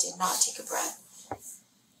baby did not take a breath.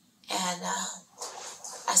 And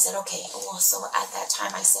I said, okay. Well, so at that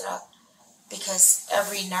time I said, because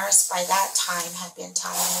every nurse by that time had been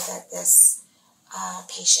telling me that this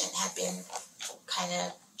patient had been kind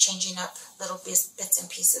of changing up little bits and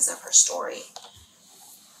pieces of her story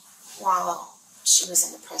while she was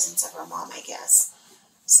in the presence of her mom, I guess.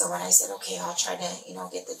 So when I said, okay, I'll try to,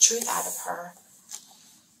 get the truth out of her,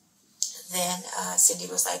 then Cindy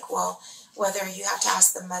was like, well, whether you have to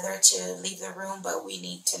ask the mother to leave the room, but we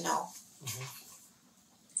need to know. Mm-hmm.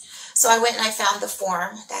 So I went and I found the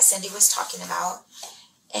form that Cindy was talking about,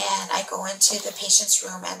 and I go into the patient's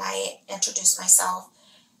room and I introduce myself,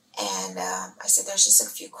 and I said, there's just a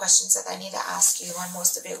few questions that I need to ask you, and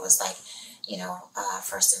most of it was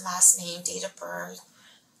first and last name, date of birth,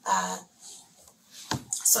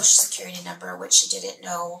 social security number, which she didn't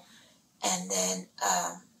know, and then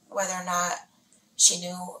whether or not she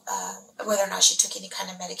knew, whether or not she took any kind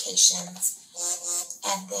of medications,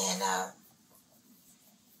 and then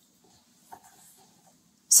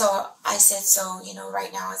so I said, so,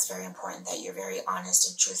 right now it's very important that you're very honest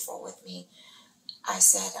and truthful with me. I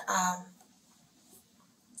said, and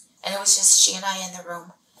it was just she and I in the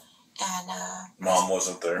room, and Mom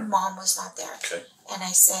wasn't there? Mom was not there. Okay. And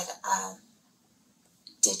I said,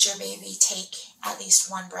 did your baby take at least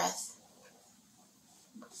one breath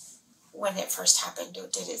when it first happened? Or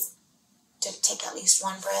did it take at least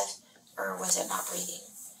one breath, or was it not breathing?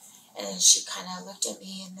 And then she kind of looked at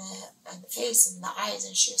me in the face and the eyes,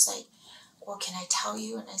 and she was like, well, can I tell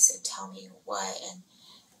you? And I said, tell me what? And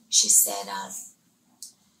she said,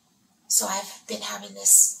 so I've been having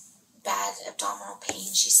this bad abdominal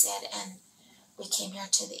pain, she said, and we came here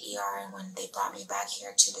to the ER, and when they brought me back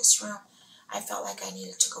here to this room, I felt like I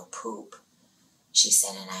needed to go poop. She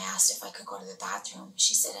said, and I asked if I could go to the bathroom.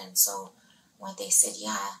 She said, and so when they said,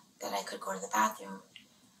 yeah, that I could go to the bathroom,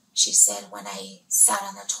 she said, when I sat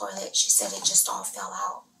on the toilet, she said, it just all fell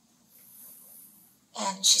out.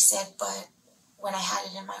 And she said, but when I had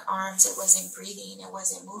it in my arms, it wasn't breathing, it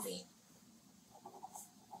wasn't moving.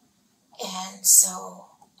 And so,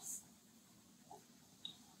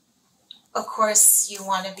 of course, you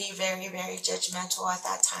want to be very, very judgmental at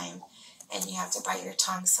that time, and you have to bite your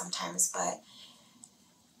tongue sometimes, but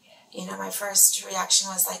my first reaction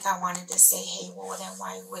was I wanted to say, hey, well, then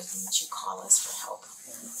why wouldn't you call us for help?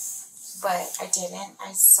 But I didn't.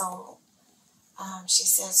 She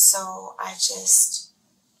said, so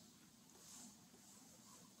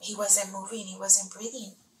he wasn't moving, he wasn't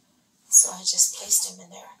breathing. So I just placed him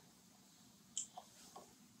in there.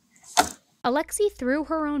 Alexee threw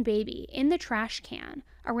her own baby in the trash can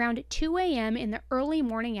around 2 a.m. in the early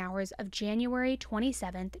morning hours of January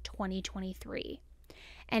 27th, 2023.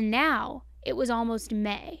 And now it was almost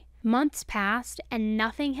May. Months passed and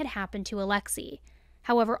nothing had happened to Alexee.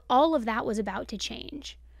 However, all of that was about to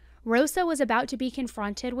change. Rosa was about to be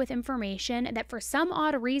confronted with information that for some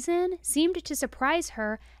odd reason seemed to surprise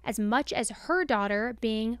her as much as her daughter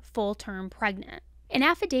being full-term pregnant. An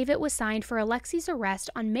affidavit was signed for Alexee's arrest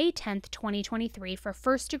on May 10th, 2023 for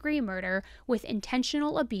first-degree murder with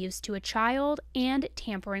intentional abuse to a child and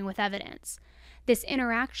tampering with evidence. This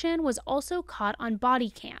interaction was also caught on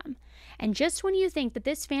Bodycam. And just when you think that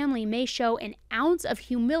this family may show an ounce of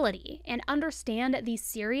humility and understand the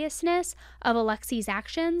seriousness of Alexee's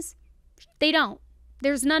actions, they don't.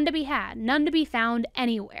 There's none to be had, none to be found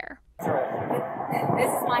anywhere. This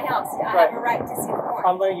is my house. I have a right to see the warrant.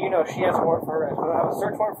 I'm letting you know she has a warrant for her arrest. We don't have a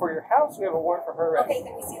search warrant for your house. We have a warrant for her arrest. Okay,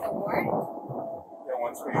 can we see the warrant? Yeah,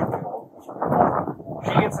 once we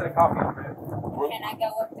she gets a copy of it. Can I go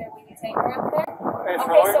up there when you take her up there? It's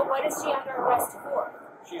Okay, so what is she under arrest for?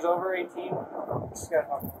 She's over 18. She's got a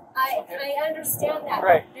copy. I understand that,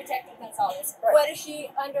 right. Detective Gonzalez. Right. What is she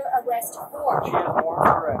under arrest for? She has a warrant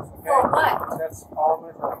for arrest. Okay? For what? That's all I'm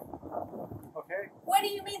going to tell you. Okay? What do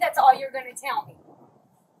you mean that's all you're going to tell me?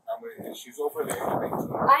 She's over the age of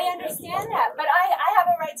 18. I understand that, but I have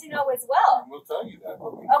a right to know as well. We'll tell you that.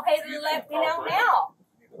 Okay, then let me know now.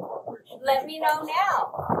 Let me know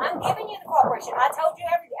now. I'm giving you the cooperation. I told you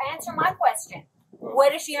answer my question.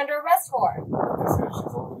 What is she under arrest for? Like I said,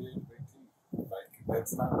 she's over the age of 18. Like,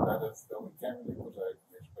 that's not, that we can't really put that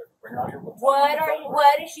information. Bring her out here.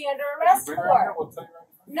 What is she under arrest for? Bring her out here, we'll tell you right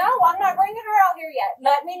now. No, I'm not bringing her out here yet.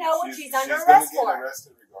 Let me know what she's under arrest for. She's going to get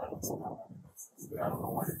arrested regardless of how. I don't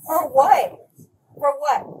know why. For what? For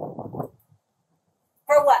what?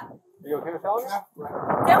 For what? Are you okay with telling me?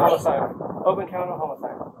 Tell me. Homicide. Open count of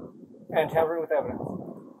homicide. And tampering with evidence.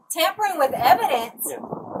 Tampering with evidence? Yes.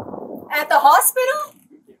 At the hospital?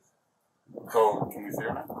 So, can we see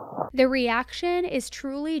her now? The reaction is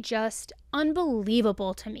truly just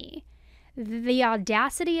unbelievable to me. The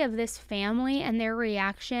audacity of this family and their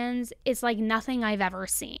reactions is like nothing I've ever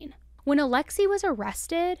seen. When Alexee was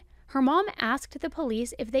arrested, her mom asked the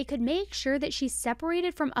police if they could make sure that she's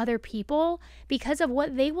separated from other people because of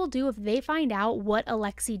what they will do if they find out what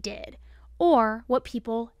Alexee did, or what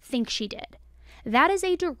people think she did. That is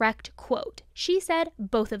a direct quote. She said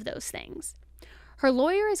both of those things. Her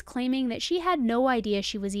lawyer is claiming that she had no idea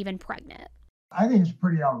she was even pregnant. I think it's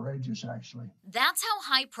pretty outrageous, actually. That's how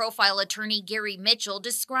high-profile attorney Gary Mitchell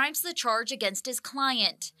describes the charge against his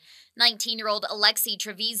client. 19-year-old Alexee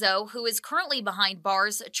Trevizo, who is currently behind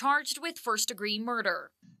bars, charged with first-degree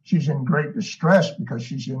murder. She's in great distress because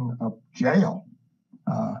she's in a jail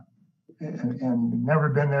and never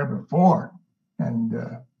been there before and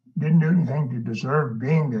didn't do anything to deserve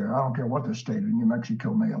being there. I don't care what the state of New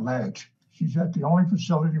Mexico may allege. She's at the only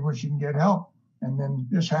facility where she can get help. And then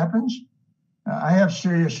this happens. I have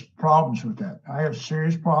serious problems with that. I have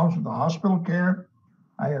serious problems with the hospital care.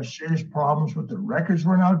 I have serious problems with the records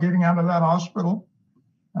we're now getting out of that hospital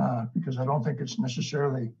because I don't think it's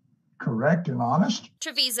necessarily correct and honest.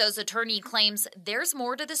 Trevizo's attorney claims there's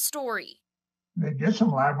more to the story. They did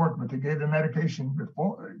some lab work, but they gave the medication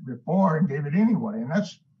before and gave it anyway, and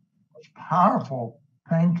that's powerful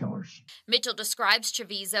painkillers. Mitchell describes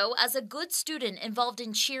Trevizo as a good student involved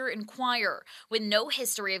in cheer and choir, with no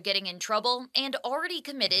history of getting in trouble and already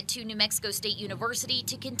committed to New Mexico State University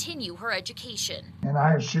to continue her education. And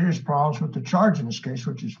I have serious problems with the charge in this case,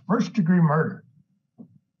 which is first-degree murder.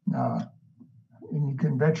 And you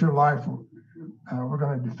can bet your life we're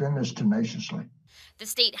going to defend this tenaciously. The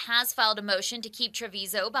state has filed a motion to keep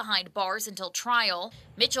Trevizo behind bars until trial.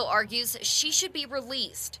 Mitchell argues she should be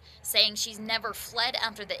released, saying she's never fled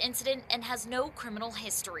after the incident and has no criminal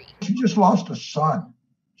history. She just lost a son.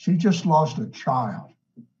 She just lost a child.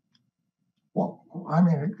 Well, I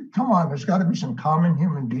mean, come on, there's got to be some common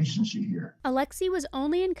human decency here. Alexee was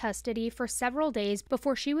only in custody for several days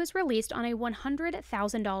before she was released on a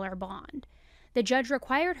 $100,000 bond. The judge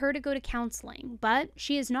required her to go to counseling, but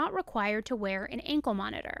she is not required to wear an ankle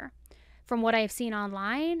monitor. From what I have seen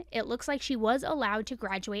online, it looks like she was allowed to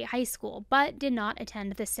graduate high school, but did not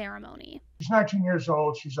attend the ceremony. She's 19 years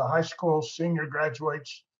old. She's a high school senior,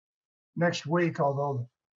 graduates next week, although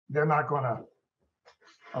they're not going to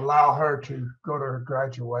allow her to go to her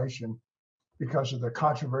graduation because of the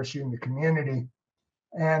controversy in the community.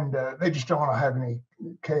 And they just don't want to have any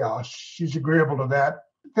chaos. She's agreeable to that.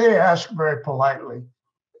 They ask very politely.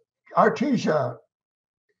 Artesia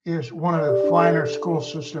is one of the finer school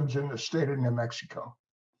systems in the state of New Mexico,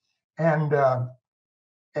 and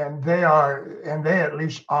they at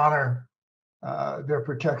least honor their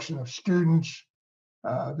protection of students.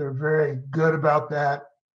 They're very good about that,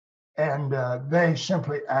 and they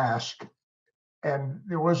simply ask. And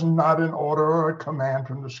there was not an order or a command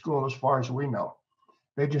from the school, as far as we know.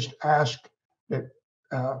 They just asked that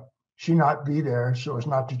she not be there so as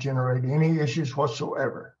not to generate any issues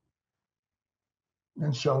whatsoever.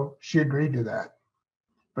 And so she agreed to that.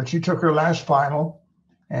 But she took her last final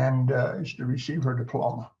and is to receive her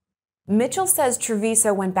diploma. Mitchell says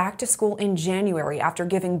Trevizo went back to school in January after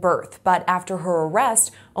giving birth, but after her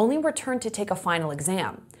arrest, only returned to take a final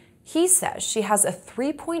exam. He says she has a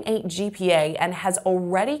 3.8 GPA and has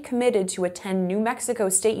already committed to attend New Mexico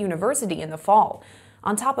State University in the fall.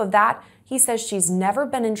 On top of that, he says she's never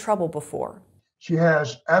been in trouble before. She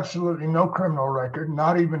has absolutely no criminal record,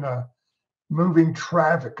 not even a moving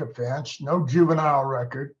traffic offense, no juvenile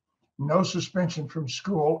record, no suspension from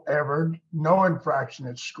school ever, no infraction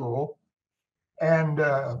at school, and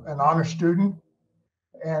an honor student,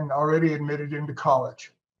 and already admitted into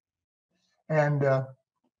college. And a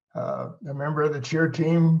member of the cheer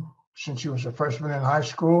team since she was a freshman in high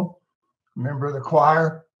school, a member of the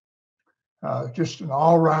choir, just an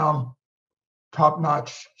all-round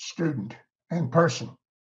top-notch student and person.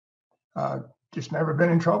 Just never been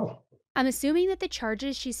in trouble. I'm assuming that the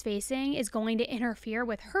charges she's facing is going to interfere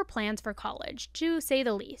with her plans for college, to say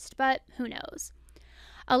the least, but who knows.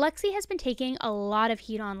 Alexee has been taking a lot of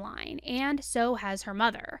heat online, and so has her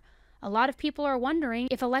mother. A lot of people are wondering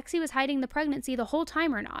if Alexee was hiding the pregnancy the whole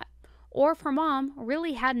time or not, or if her mom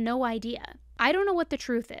really had no idea. I don't know what the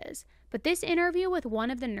truth is, but this interview with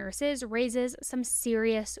one of the nurses raises some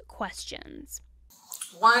serious questions.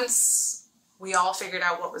 Once we all figured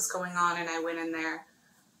out what was going on and I went in there,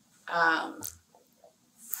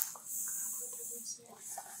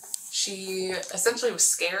 she essentially was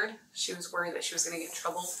scared. She was worried that she was going to get in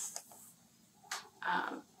trouble.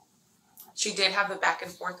 She did have the back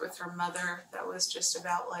and forth with her mother that was just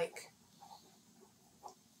about like,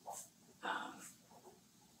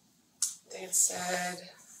 they had said,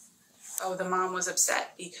 oh, the mom was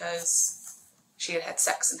upset because she had had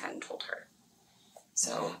sex and hadn't told her.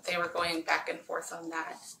 So they were going back and forth on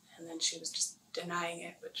that, and then she was just denying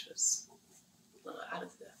it, which was a little out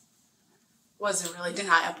of the, wasn't really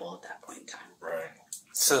deniable at that point in time. Right.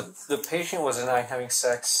 So the patient was denying having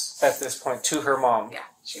sex at this point to her mom? Yeah,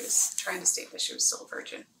 she was trying to state that she was still a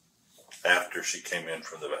virgin. After she came in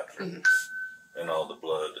from the bathroom. Mm-hmm. And all the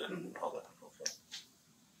blood and all that. Okay.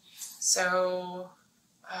 So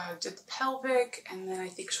did the pelvic, and then I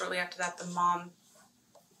think shortly after that the mom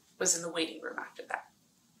was in the waiting room after that.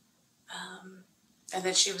 And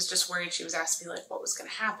then she was just worried. She was asking me like what was going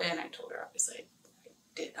to happen. I told her obviously I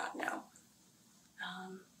did not know.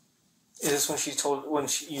 Is this when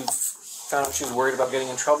you found out she was worried about getting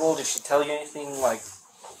in trouble? Did she tell you anything like?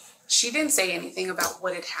 She didn't say anything about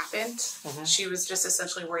what had happened. Mm-hmm. She was just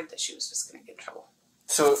essentially worried that she was just going to get in trouble.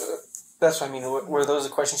 So that's what I mean. Were those the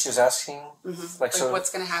questions she was asking? Mm-hmm. Like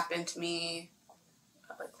what's going to happen to me?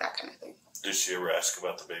 Like that kind of thing. Did she ever ask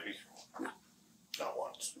about the baby? No. Not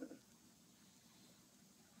once.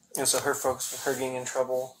 And so her focus was her getting in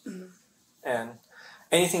trouble. Mm-hmm. And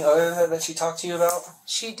anything other than that she talked to you about?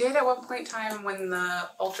 She did at one point in time when the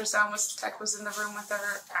ultrasound tech was in the room with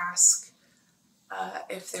her ask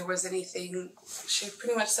if there was anything. She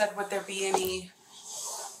pretty much said, would there be any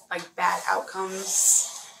like bad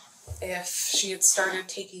outcomes if she had stopped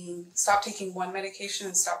taking one medication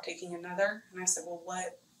and stopped taking another? And I said, well,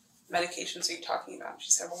 what medications are you talking about? And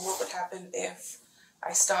she said, well, what would happen if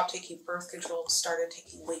I stopped taking birth control, started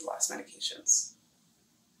taking weight loss medications?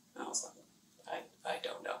 And I was like, I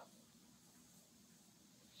don't know.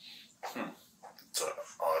 It's an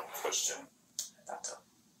odd question. I thought so.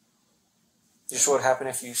 Just what happened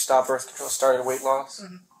if you stopped birth control, started weight loss?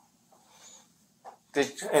 Mm-hmm.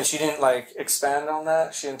 And she didn't like expand on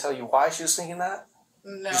that? She didn't tell you why she was thinking that?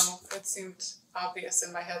 No, it seemed obvious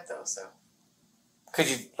in my head though, so. Could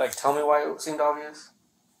you like tell me why it seemed obvious?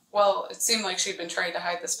 Well, it seemed like she'd been trying to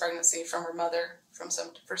hide this pregnancy from her mother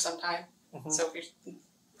for some time. Mm-hmm. So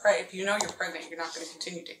if you know you're pregnant, you're not going to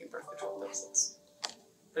continue taking birth control pills.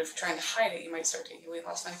 But if you're trying to hide it, you might start taking weight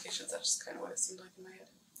loss medications. That's just kind of what it seemed like in my head.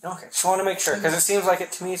 Okay, just want to make sure, because it seems like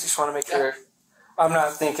it to me, just want to make sure I'm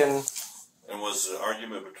not thinking... And was the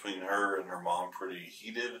argument between her and her mom pretty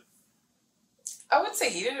heated? I would say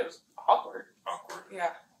heated. It was awkward. Awkward? Yeah.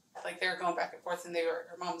 Like, they were going back and forth, and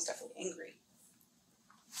her mom was definitely angry.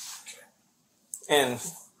 And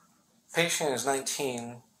patient is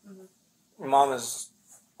 19. Mm-hmm. Your mom is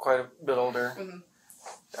quite a bit older. Mm-hmm.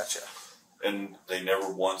 Gotcha. And they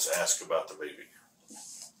never once asked about the baby?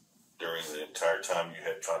 During the entire time you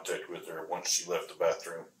had contact with her once she left the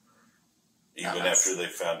bathroom? Even after they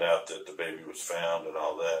found out that the baby was found and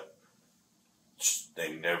all that,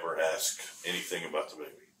 they never asked anything about the baby?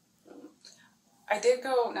 I did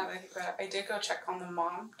go, now that I think about it, I did go check on the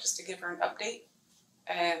mom just to give her an update.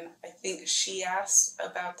 And I think she asked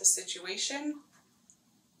about the situation,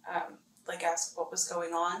 like asked what was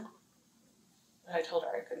going on. But I told her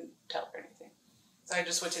I couldn't tell her anything. So I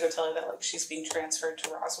just went to go tell her that like she's being transferred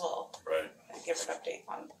to Roswell. Right. And give her an update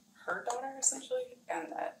on her daughter essentially,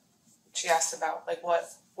 and that she asked about like what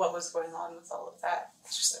was going on with all of that.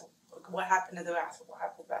 She said, "What happened to the bathroom? What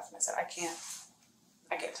happened to the bathroom?" I said, "I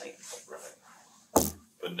can't tell you really."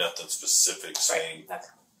 But nothing specific saying. Right.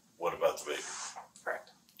 What about the baby?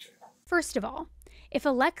 Correct. First of all, if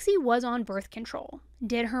Alexee was on birth control,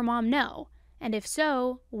 did her mom know? And if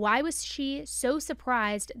so, why was she so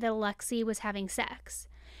surprised that Alexee was having sex?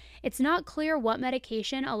 It's not clear what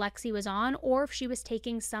medication Alexee was on, or if she was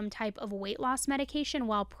taking some type of weight loss medication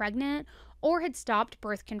while pregnant, or had stopped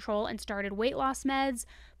birth control and started weight loss meds,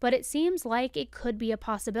 but it seems like it could be a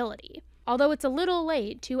possibility. Although it's a little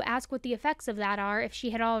late to ask what the effects of that are if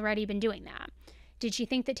she had already been doing that. Did she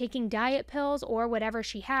think that taking diet pills or whatever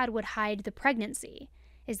she had would hide the pregnancy?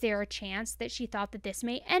 Is there a chance that she thought that this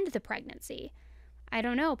may end the pregnancy? I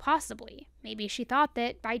don't know, possibly. Maybe she thought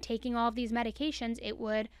that by taking all of these medications, it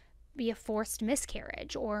would be a forced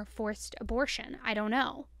miscarriage or forced abortion. I don't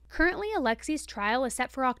know. Currently, Alexee's trial is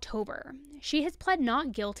set for October. She has pled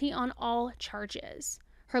not guilty on all charges.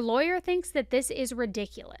 Her lawyer thinks that this is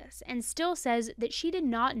ridiculous and still says that she did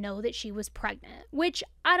not know that she was pregnant, which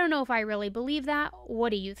I don't know if I really believe that.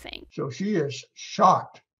 What do you think? So she is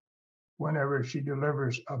shocked whenever she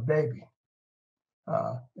delivers a baby.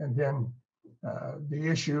 And then the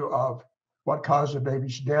issue of what caused the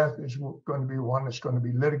baby's death is going to be one that's going to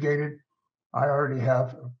be litigated. I already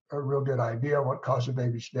have a real good idea what caused the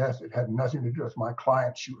baby's death. It had nothing to do with my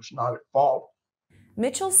client. She was not at fault.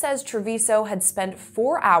 Mitchell says Trevizo had spent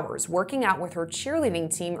 4 hours working out with her cheerleading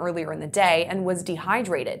team earlier in the day and was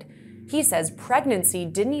dehydrated. He says pregnancy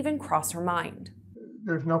didn't even cross her mind.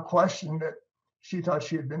 There's no question that she thought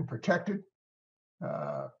she had been protected.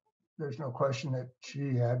 There's no question that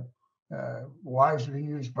she had wisely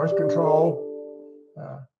used birth control,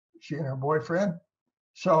 she and her boyfriend.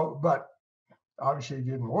 So, but obviously it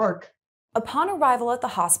didn't work. Upon arrival at the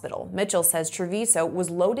hospital, Mitchell says Trevizo was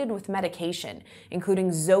loaded with medication, including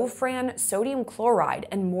Zofran, sodium chloride,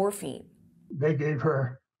 and morphine. They gave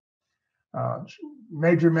her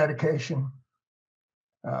major medication.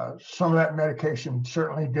 Some of that medication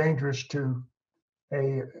certainly dangerous to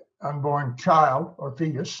a unborn child or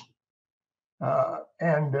fetus,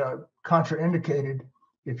 and contraindicated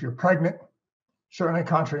if you're pregnant, certainly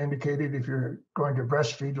contraindicated if you're going to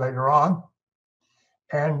breastfeed later on.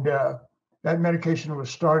 And that medication was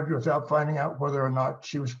started without finding out whether or not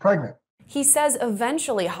she was pregnant. He says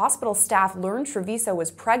eventually hospital staff learned Trevizo was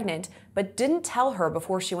pregnant, but didn't tell her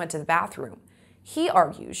before she went to the bathroom. He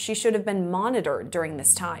argues she should have been monitored during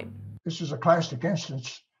this time. This is a classic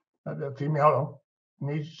instance. The female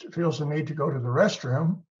feels the need to go to the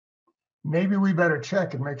restroom. Maybe we better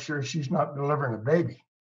check and make sure she's not delivering a baby.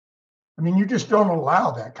 I mean, you just don't allow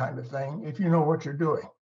that kind of thing if you know what you're doing.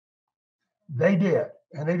 They did,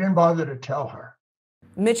 and they didn't bother to tell her.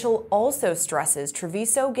 Mitchell also stresses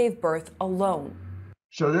Trevizo gave birth alone.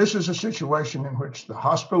 So this is a situation in which the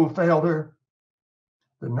hospital failed her,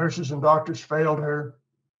 the nurses and doctors failed her,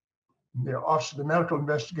 the office of the medical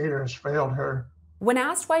investigator has failed her. When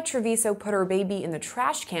asked why Trevizo put her baby in the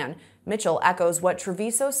trash can, Mitchell echoes what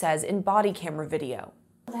Trevizo says in body camera video.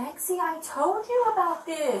 Alexee, I told you about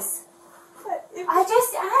this. I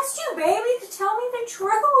just asked you, baby, to tell me the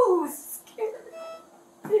truth.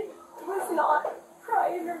 It was not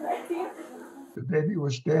crying or nothing. The baby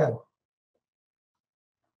was dead.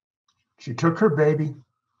 She took her baby.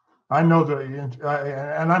 I know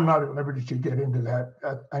and I'm not at liberty to get into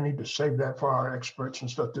that. I need to save that for our experts and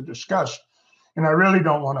stuff to discuss. And I really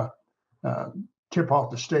don't want to tip off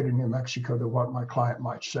the state of New Mexico to what my client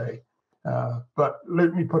might say. But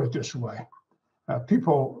let me put it this way.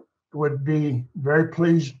 People would be very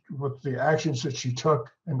pleased with the actions that she took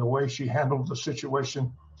and the way she handled the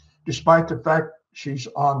situation, despite the fact she's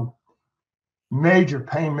on major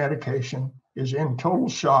pain medication, is in total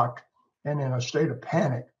shock, and in a state of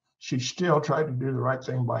panic. She still tried to do the right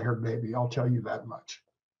thing by her baby, I'll tell you that much.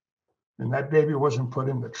 And that baby wasn't put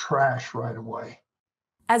in the trash right away.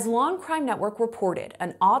 As Law&Crime Network reported,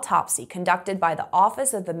 an autopsy conducted by the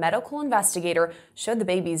Office of the Medical Investigator showed the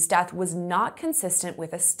baby's death was not consistent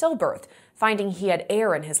with a stillbirth, finding he had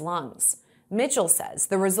air in his lungs. Mitchell says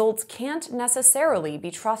the results can't necessarily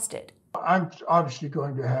be trusted. I'm obviously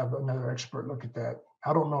going to have another expert look at that.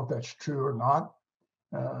 I don't know if that's true or not,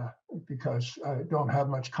 because I don't have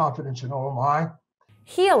much confidence in OMI.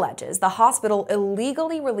 He alleges the hospital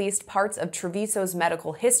illegally released parts of Trevizo's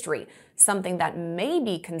medical history, something that may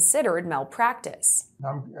be considered malpractice.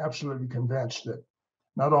 I'm absolutely convinced that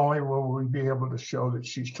not only will we be able to show that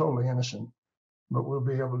she's totally innocent, but we'll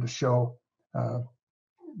be able to show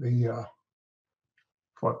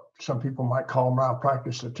what some people might call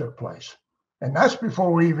malpractice that took place. And that's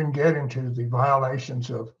before we even get into the violations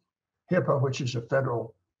of HIPAA, which is a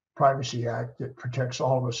federal privacy act that protects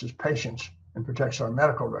all of us as patients and protects our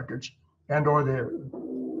medical records, and or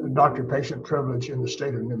the doctor-patient privilege in the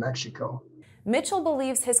state of New Mexico. Mitchell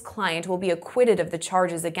believes his client will be acquitted of the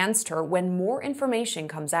charges against her when more information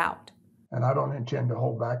comes out. And I don't intend to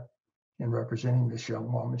hold back in representing this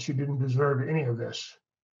young woman. She didn't deserve any of this.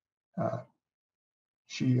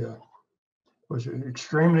 She was an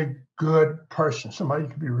extremely good person, somebody you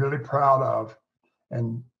could be really proud of.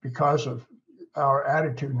 And because of our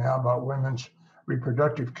attitude now about women's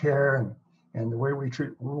reproductive care and the way we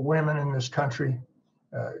treat women in this country,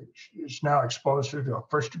 is now exposed to a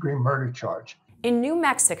first-degree murder charge. In New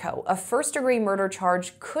Mexico, a first-degree murder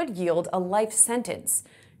charge could yield a life sentence.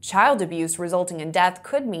 Child abuse resulting in death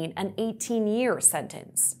could mean an 18-year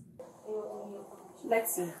sentence.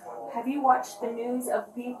 Lexi, have you watched the news of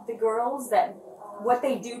the girls, that what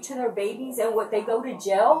they do to their babies and what they go to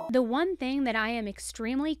jail? The one thing that I am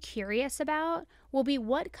extremely curious about will be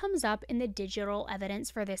what comes up in the digital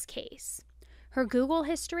evidence for this case. Her Google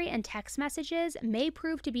history and text messages may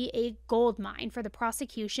prove to be a goldmine for the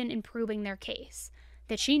prosecution in proving their case,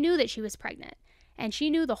 that she knew that she was pregnant, and she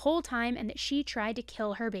knew the whole time, and that she tried to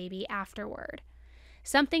kill her baby afterward.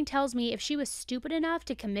 Something tells me if she was stupid enough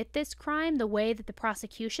to commit this crime the way that the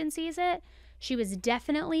prosecution sees it, she was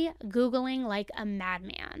definitely Googling like a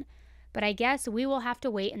madman. But I guess we will have to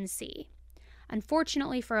wait and see.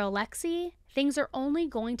 Unfortunately for Alexee, things are only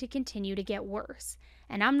going to continue to get worse.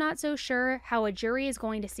 And I'm not so sure how a jury is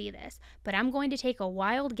going to see this, but I'm going to take a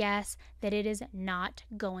wild guess that it is not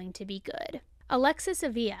going to be good. Alexee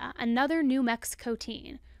Trevizo, another New Mexico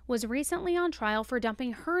teen, was recently on trial for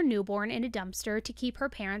dumping her newborn in a dumpster to keep her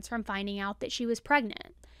parents from finding out that she was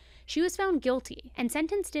pregnant. She was found guilty and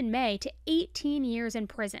sentenced in May to 18 years in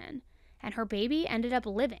prison. And her baby ended up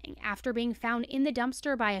living after being found in the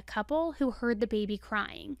dumpster by a couple who heard the baby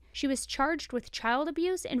crying. She was charged with child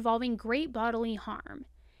abuse involving great bodily harm.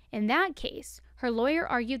 In that case, her lawyer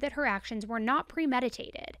argued that her actions were not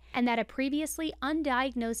premeditated and that a previously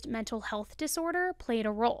undiagnosed mental health disorder played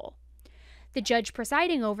a role. The judge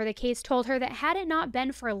presiding over the case told her that had it not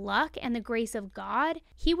been for luck and the grace of God,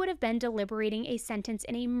 he would have been deliberating a sentence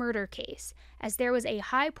in a murder case, as there was a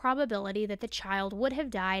high probability that the child would have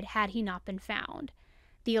died had he not been found.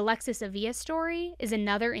 The Alexee Trevizo story is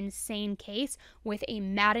another insane case with a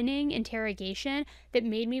maddening interrogation that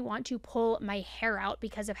made me want to pull my hair out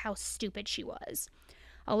because of how stupid she was.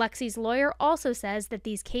 Alexee's lawyer also says that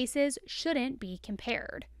these cases shouldn't be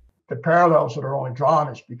compared. The parallels that are only drawn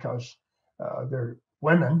is because they're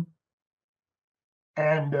women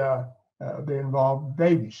and they involve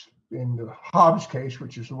babies. In the Hobbs case,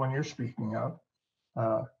 which is the one you're speaking of,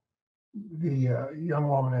 the young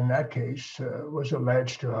woman in that case was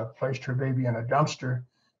alleged to have placed her baby in a dumpster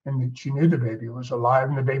and that she knew the baby was alive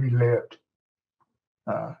and the baby lived.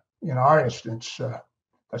 In our instance,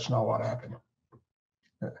 that's not what happened.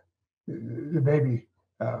 The baby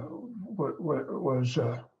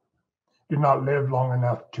did not live long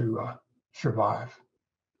enough to survive,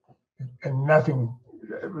 and nothing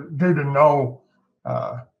due to no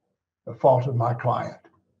fault of my client.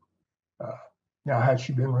 Now, had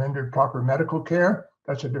she been rendered proper medical care,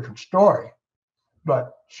 that's a different story.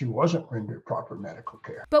 But she wasn't rendered proper medical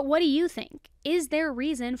care. But what do you think? Is there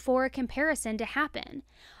reason for a comparison to happen?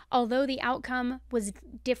 Although the outcome was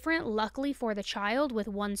different, luckily for the child, with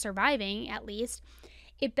one surviving at least,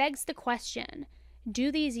 it begs the question,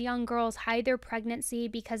 do these young girls hide their pregnancy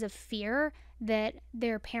because of fear that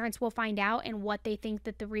their parents will find out and what they think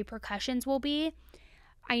that the repercussions will be?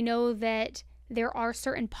 I know that there are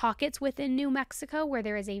certain pockets within New Mexico where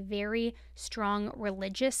there is a very strong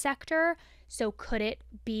religious sector. So could it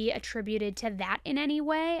be attributed to that in any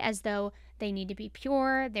way, as though they need to be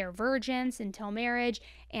pure, they're virgins until marriage,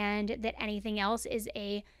 and that anything else is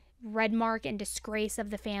a red mark and disgrace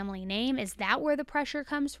of the family name? Is that where the pressure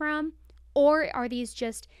comes from? Or are these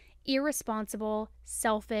just irresponsible,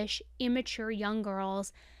 selfish, immature young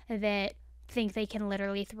girls that think they can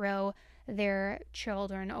literally throw their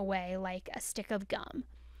children away like a stick of gum?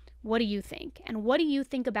 What do you think? And what do you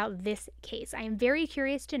think about this case? I am very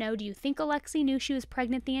curious to know, do you think Alexee knew she was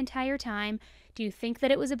pregnant the entire time? Do you think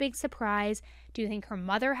that it was a big surprise? Do you think her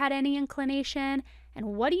mother had any inclination?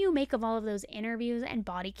 And what do you make of all of those interviews and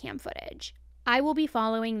body cam footage? I will be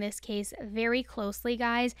following this case very closely,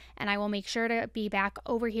 guys, and I will make sure to be back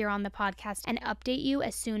over here on the podcast and update you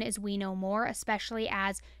as soon as we know more, especially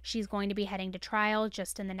as she's going to be heading to trial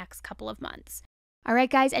just in the next couple of months. All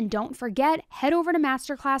right, guys, and don't forget, head over to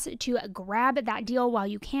Masterclass to grab that deal while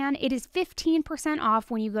you can. It is 15%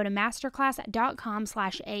 off when you go to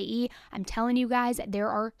masterclass.com/AE. I'm telling you guys, there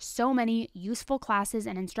are so many useful classes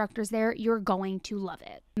and instructors there. You're going to love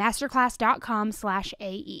it.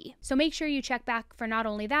 Masterclass.com/AE. So make sure you check back for not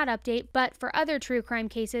only that update, but for other true crime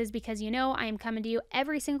cases, because you know I am coming to you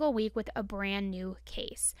every single week with a brand new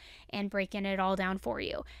case and breaking it all down for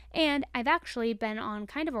you. And I've actually been on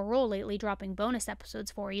kind of a roll lately, dropping bonus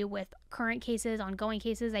episodes for you with current cases, ongoing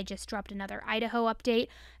cases. I just dropped another Idaho update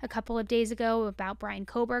a couple of days ago about Brian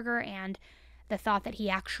Koberger and the thought that he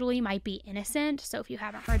actually might be innocent. So if you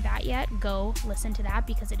haven't heard that yet, go listen to that,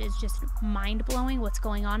 because it is just mind-blowing what's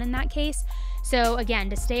going on in that case. So again,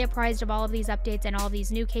 to stay apprised of all of these updates and all of these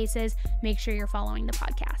new cases, make sure you're following the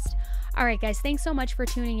podcast. All right, guys, thanks so much for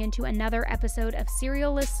tuning in to another episode of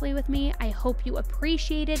Serial Listly with me. I hope you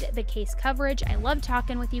appreciated the case coverage. I love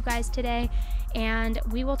talking with you guys today, and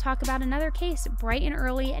we will talk about another case bright and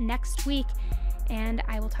early next week, and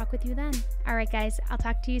I will talk with you then. All right, guys, I'll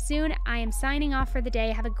talk to you soon. I am signing off for the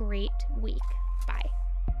day. Have a great week. Bye.